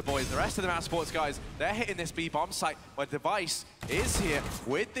rest of the boys, the rest of the mousesports guys, they're hitting this B bomb site where Device is here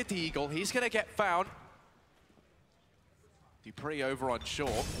with the Deagle. He's going to get found. Dupree over on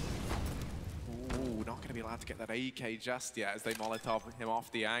short. Ooh, not going to be allowed to get that AK just yet as they Molotov him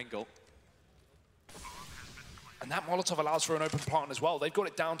off the angle. And that Molotov allows for an open plant as well. They've got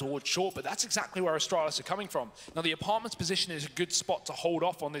it down towards short, but that's exactly where Astralis are coming from. Now, the apartment's position is a good spot to hold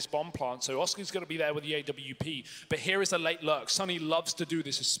off on this bomb plant, so Oscar's going to be there with the AWP. But here is the late lurk. Sunny loves to do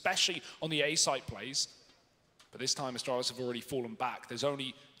this, especially on the A site plays. But this time, Astralis have already fallen back. There's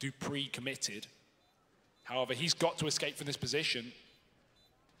only Dupree committed. However, he's got to escape from this position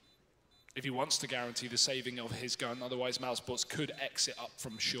if he wants to guarantee the saving of his gun. Otherwise, mousesports could exit up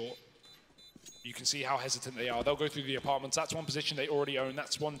from short. You can see how hesitant they are. They'll go through the apartments. That's one position they already own.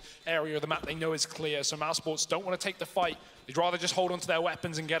 That's one area of the map they know is clear. So mousesports don't want to take the fight. They'd rather just hold on to their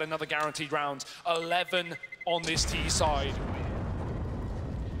weapons and get another guaranteed round. 11 on this T side.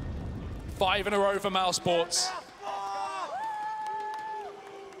 5 in a row for mousesports.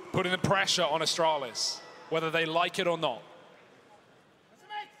 Putting the pressure on Astralis, whether they like it or not.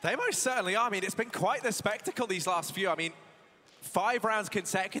 They most certainly are. I mean, it's been quite the spectacle these last few. I mean, 5 rounds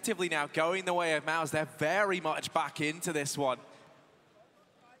consecutively now going the way of Mouse. They're very much back into this one.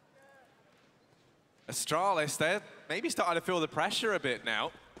 Astralis, they're maybe starting to feel the pressure a bit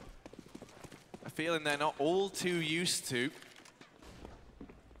now. A feeling they're not all too used to.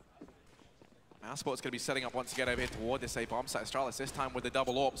 mousesports going to be setting up once again over here toward this A bomb site. Astralis this time with the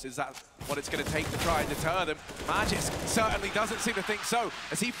double AWPs. Is that what it's going to take to try and deter them? Magis certainly doesn't seem to think so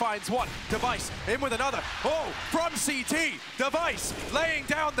as he finds one. Device in with another. Oh, from CT. Device laying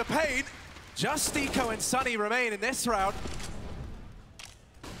down the pain. Just Deco and Sunny remain in this round.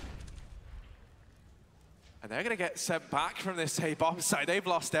 And they're going to get sent back from this A bomb site. They've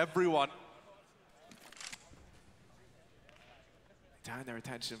lost everyone. Turn their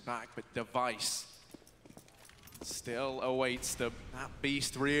attention back, but Device still awaits them. That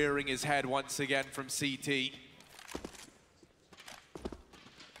beast rearing his head once again from CT.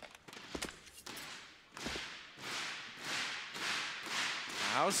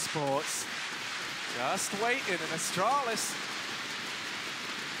 mousesports just waiting, and Astralis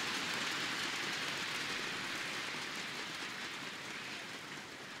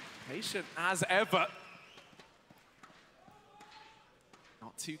patient as ever.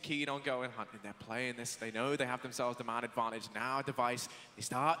 Not too keen on going hunting. They're playing this. They know they have themselves the man advantage. Now Device, they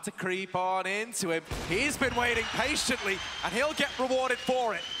start to creep on into him. He's been waiting patiently, and he'll get rewarded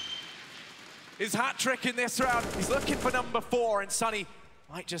for it. His hat trick in this round. He's looking for number 4, and Sunny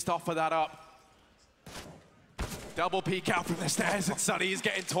might just offer that up. Double peek out from the stairs, and Sunny is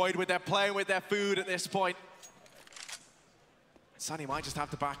getting toyed with. They're playing with their food at this point. Sunny might just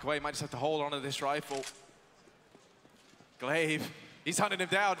have to back away, might just have to hold on to this rifle. Glaive, he's hunting him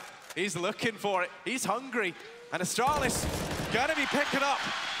down. He's looking for it. He's hungry. And Astralis gonna be picking up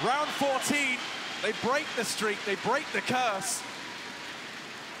round 14. They break the streak, they break the curse.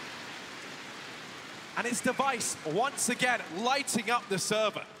 And it's Device once again lighting up the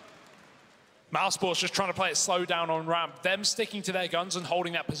server. mousesports just trying to play it slow down on ramp. Them sticking to their guns and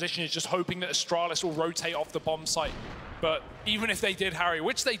holding that position is just hoping that Astralis will rotate off the bomb site. But even if they did, Harry,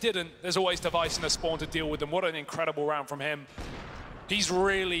 which they didn't, there's always Device in the spawn to deal with them. What an incredible round from him. He's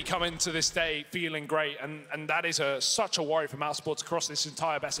really come into this day feeling great, and that is such a worry for mousesports across this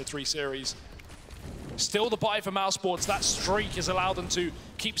entire best-of-3 series. Still the buy for mousesports. That streak has allowed them to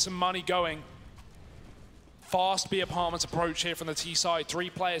keep some money going. Fast B apartments approach here from the T side. 3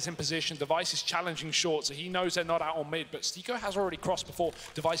 players in position. Device is challenging short, so he knows they're not out on mid, but Stico has already crossed before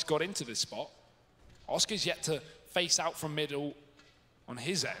Device got into this spot. Oscar's yet to face out from middle on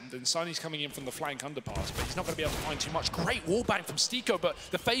his end, and Sunny's coming in from the flank underpass, but he's not going to be able to find too much. Great wallbang from Stico, but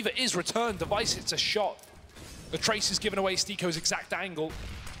the favor is returned. Device hits a shot. The trace has given away Stico's exact angle,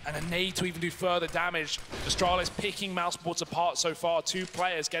 and a nade to even do further damage. Astralis picking mousesports apart so far. 2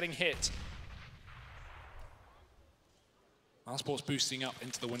 players getting hit. mousesports boosting up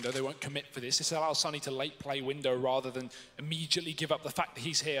into the window. They won't commit for this. This allows Sunny to late play window rather than immediately give up the fact that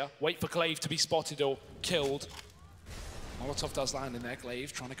he's here. Wait for Glaive to be spotted or killed. Molotov does land in there.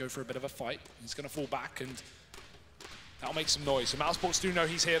 Glaive trying to go for a bit of a fight. He's going to fall back and that'll make some noise. So mousesports do know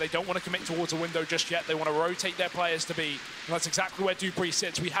he's here. They don't want to commit towards a window just yet. They want to rotate their players to be. And that's exactly where dupreeh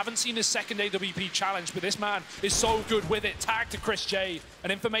sits. We haven't seen his second AWP challenge, but this man is so good with it. Tag to Chris J.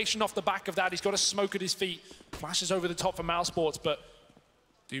 And information off the back of that. He's got a smoke at his feet. Flashes over the top for mousesports, but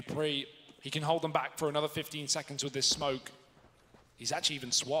dupreeh, he can hold them back for another 15 seconds with this smoke. He's actually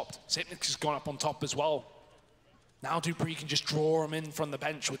even swapped. Zipnix has gone up on top as well. Now dupreeh can just draw him in from the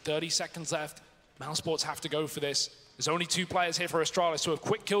bench with 30 seconds left. mousesports have to go for this. There's only 2 players here for Astralis, so if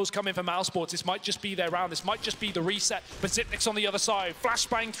quick kills come in for mousesports, this might just be their round. This might just be the reset. But Zipnix on the other side. Flash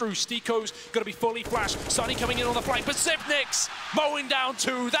bang through. Stiko's got to be fully flashed. Sunny coming in on the flank, but Zipnix mowing down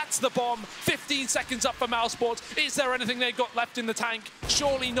 2. That's the bomb. 15 seconds up for mousesports. Is there anything they've got left in the tank?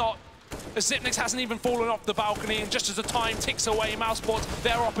 Surely not. As Zipnix hasn't even fallen off the balcony, and just as the time ticks away, mousesports,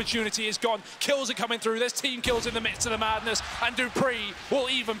 their opportunity is gone. Kills are coming through. There's team kills in the midst of the madness, and dupreeh will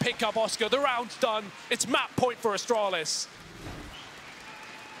even pick up Oscar. The round's done. It's map point for Astralis.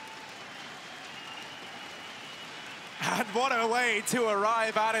 And what a way to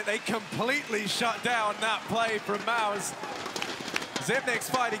arrive at it. They completely shut down that play from Mouse. Zipnix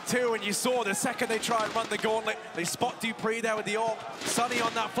fighting 2, and you saw the second they try and run the gauntlet, they spot dupreeh there with the AWP. Sunny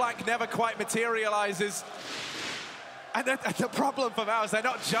on that flank never quite materializes. And the problem for Mouse, they're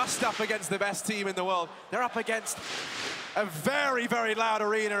not just up against the best team in the world, they're up against a very, very loud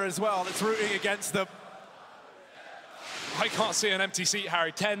arena as well that's rooting against them. I can't see an empty seat,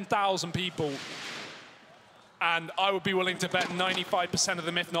 Harry. 10,000 people. And I would be willing to bet 95% of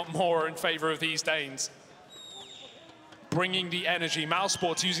them, if not more, are in favor of these Danes. Bringing the energy.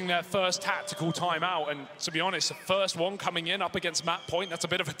 mousesports using their first tactical timeout, and to be honest, the first one coming in up against map point, that's a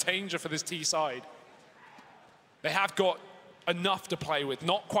bit of a danger for this T side. They have got enough to play with,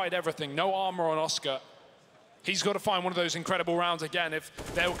 not quite everything. No armor on Oscar. He's got to find one of those incredible rounds again if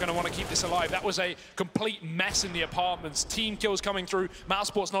they're going to want to keep this alive. That was a complete mess in the apartments. Team kills coming through.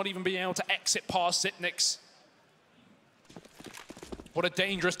 mousesports not even being able to exit past Zipnix. What a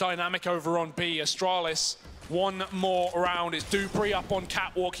dangerous dynamic over on B. Astralis, one more round. It's dupreeh up on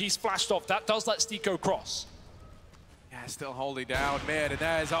catwalk. He's flashed off. That does let Stiko cross. Yeah, still holding down mid, and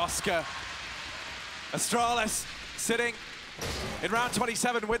there's Oscar. Astralis sitting in round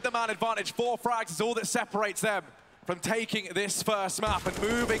 27 with the man advantage. 4 frags is all that separates them from taking this first map and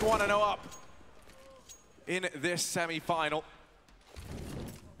moving 1-0 up in this semi-final.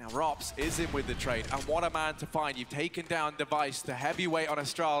 Now, Rops is in with the trade, and what a man to find. You've taken down Device, the heavyweight on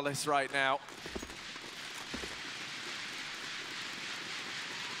Astralis right now.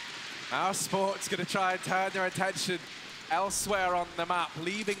 mousesports going to try and turn their attention elsewhere on the map,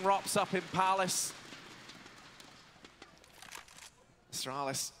 leaving Rops up in Palace.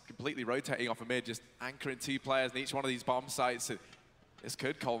 Astralis completely rotating off a mid, just anchoring 2 players in each one of these bomb sites. This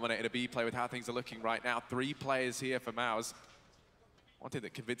could culminate in a B play with how things are looking right now. 3 players here for Mouse. One thing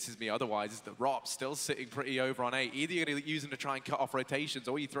that convinces me otherwise is that Rops still sitting pretty over on A. Either you're going to use them to try and cut off rotations,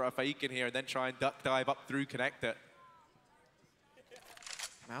 or you throw a fake in here and then try and duck dive up through connector.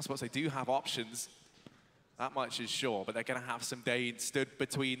 mousesports, they do have options. That much is sure, but they're going to have some Danes stood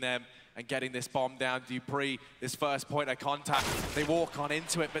between them and getting this bomb down. dupreeh, this first point of contact, they walk on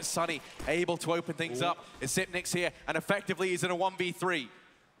into it, but Sunny able to open things up. It's Zipnix here, and effectively he's in a 1v3.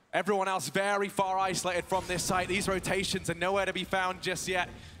 Everyone else very far isolated from this site. These rotations are nowhere to be found just yet.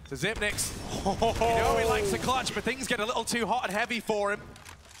 So Zipnix, you know he likes a clutch, but things get a little too hot and heavy for him.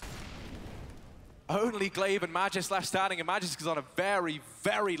 Only Glaive and Magis left standing, and Magis is on a very,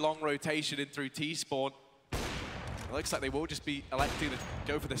 very long rotation in through T-spawn. It looks like they will just be electing to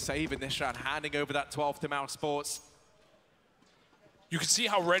go for the save in this round, handing over that 12 to mousesports. You can see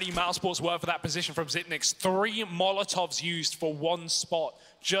how ready mousesports were for that position from Zipnix. 3 Molotovs used for 1 spot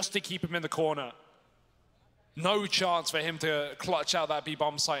just to keep him in the corner. No chance for him to clutch out that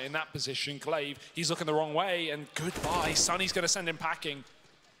B-bomb site in that position. Glaive, he's looking the wrong way, and goodbye. Sunny's going to send him packing.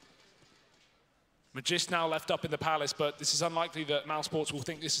 Magis now left up in the Palace, but this is unlikely that mousesports will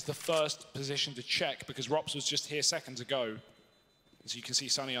think this is the first position to check because Rops was just here seconds ago. As you can see,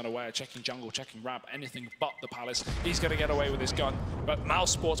 Sunny unaware, checking jungle, checking ramp, anything but the Palace. He's going to get away with his gun. But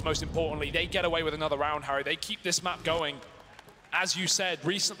mousesports, most importantly, they get away with another round, Harry. They keep this map going. As you said,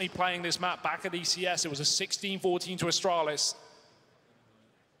 recently playing this map back at ECS, it was a 16-14 to Astralis.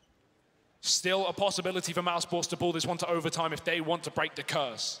 Still a possibility for mousesports to pull this one to overtime if they want to break the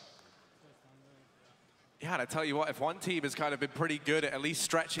curse. Yeah, and I tell you what, if one team has kind of been pretty good at least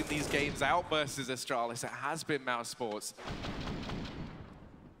stretching these games out versus Astralis, it has been mousesports.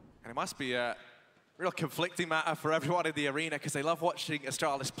 And it must be a real conflicting matter for everyone in the arena because they love watching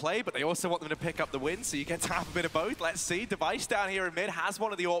Astralis play, but they also want them to pick up the win, so you get to have a bit of both. Let's see. Device down here in mid has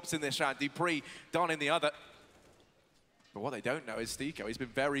one of the AWPs in this round. Dupree, Don in the other. But what they don't know is Stiko. He's been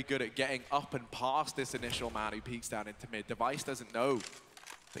very good at getting up and past this initial man who peeks down into mid. Device doesn't know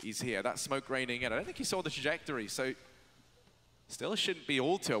that he's here. That smoke raining in. I don't think he saw the trajectory, so still shouldn't be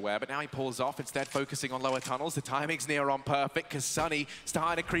all too aware, but now he pulls off, instead focusing on lower tunnels. The timing's near on perfect because Sunny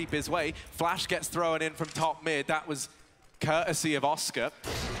starting to creep his way. Flash gets thrown in from top mid. That was courtesy of Oscar.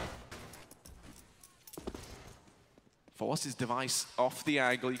 Forces Device off the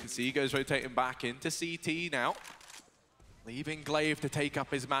angle. You can see he goes rotating back into CT now, leaving Glaive to take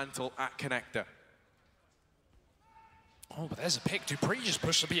up his mantle at connector. Oh, but there's a pick. Dupree just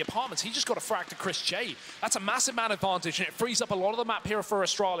pushed the B apartments. He just got a frag to Chris J. That's a massive man advantage, and it frees up a lot of the map here for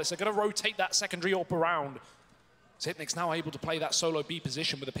Astralis. They're going to rotate that secondary AWP around. Xyp9x now able to play that solo B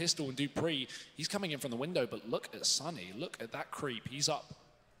position with a pistol, and Dupree, he's coming in from the window, but look at Sunny. Look at that creep. He's up,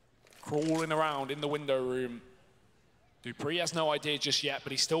 crawling around in the window room. Dupree has no idea just yet,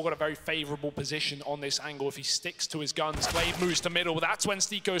 but he's still got a very favorable position on this angle if he sticks to his guns. Glaive moves to middle. That's when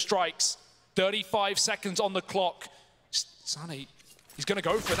Stiko strikes. 35 seconds on the clock. Sunny, he's going to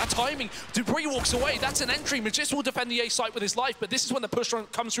go for it. That timing, Dupree walks away. That's an entry. Magist will defend the A site with his life, but this is when the push run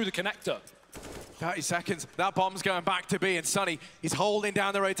comes through the connector. 30 seconds, that bomb's going back to B, and Sunny, he's holding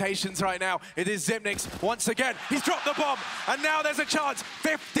down the rotations right now. It is Xyp9x once again. He's dropped the bomb, and now there's a chance.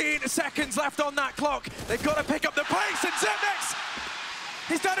 15 seconds left on that clock. They've got to pick up the pace, and Xyp9x,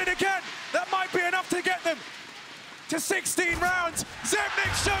 he's done it again. That might be enough to get them to 16 rounds.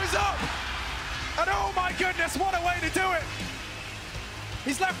 Xyp9x shows up. And oh my goodness, what a way to do it!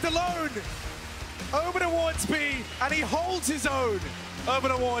 He's left alone over towards B, and he holds his own over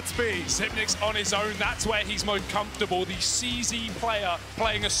towards B. Xyp9x on his own, that's where he's most comfortable. The CZ player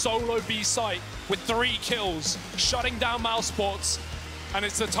playing a solo B site with 3 kills, shutting down mousesports. And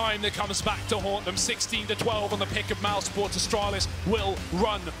it's the time that comes back to haunt them. 16-12 on the pick of mousesports. Astralis will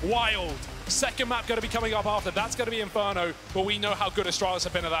run wild. Second map going to be coming up after. That's going to be Inferno, but we know how good Astralis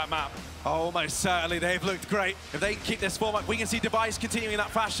have been at that map. Oh, most certainly. They've looked great. If they can keep this format, we can see Device continuing in that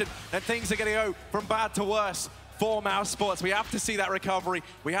fashion, and things are going to go from bad to worse for mousesports. We have to see that recovery.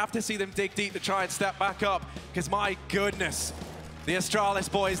 We have to see them dig deep to try and step back up, because my goodness, the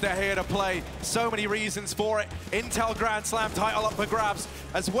Astralis boys, they're here to play. So many reasons for it. Intel Grand Slam title up for grabs,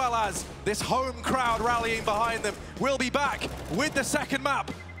 as well as this home crowd rallying behind them. We'll be back with the second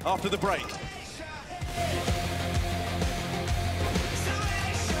map after the break.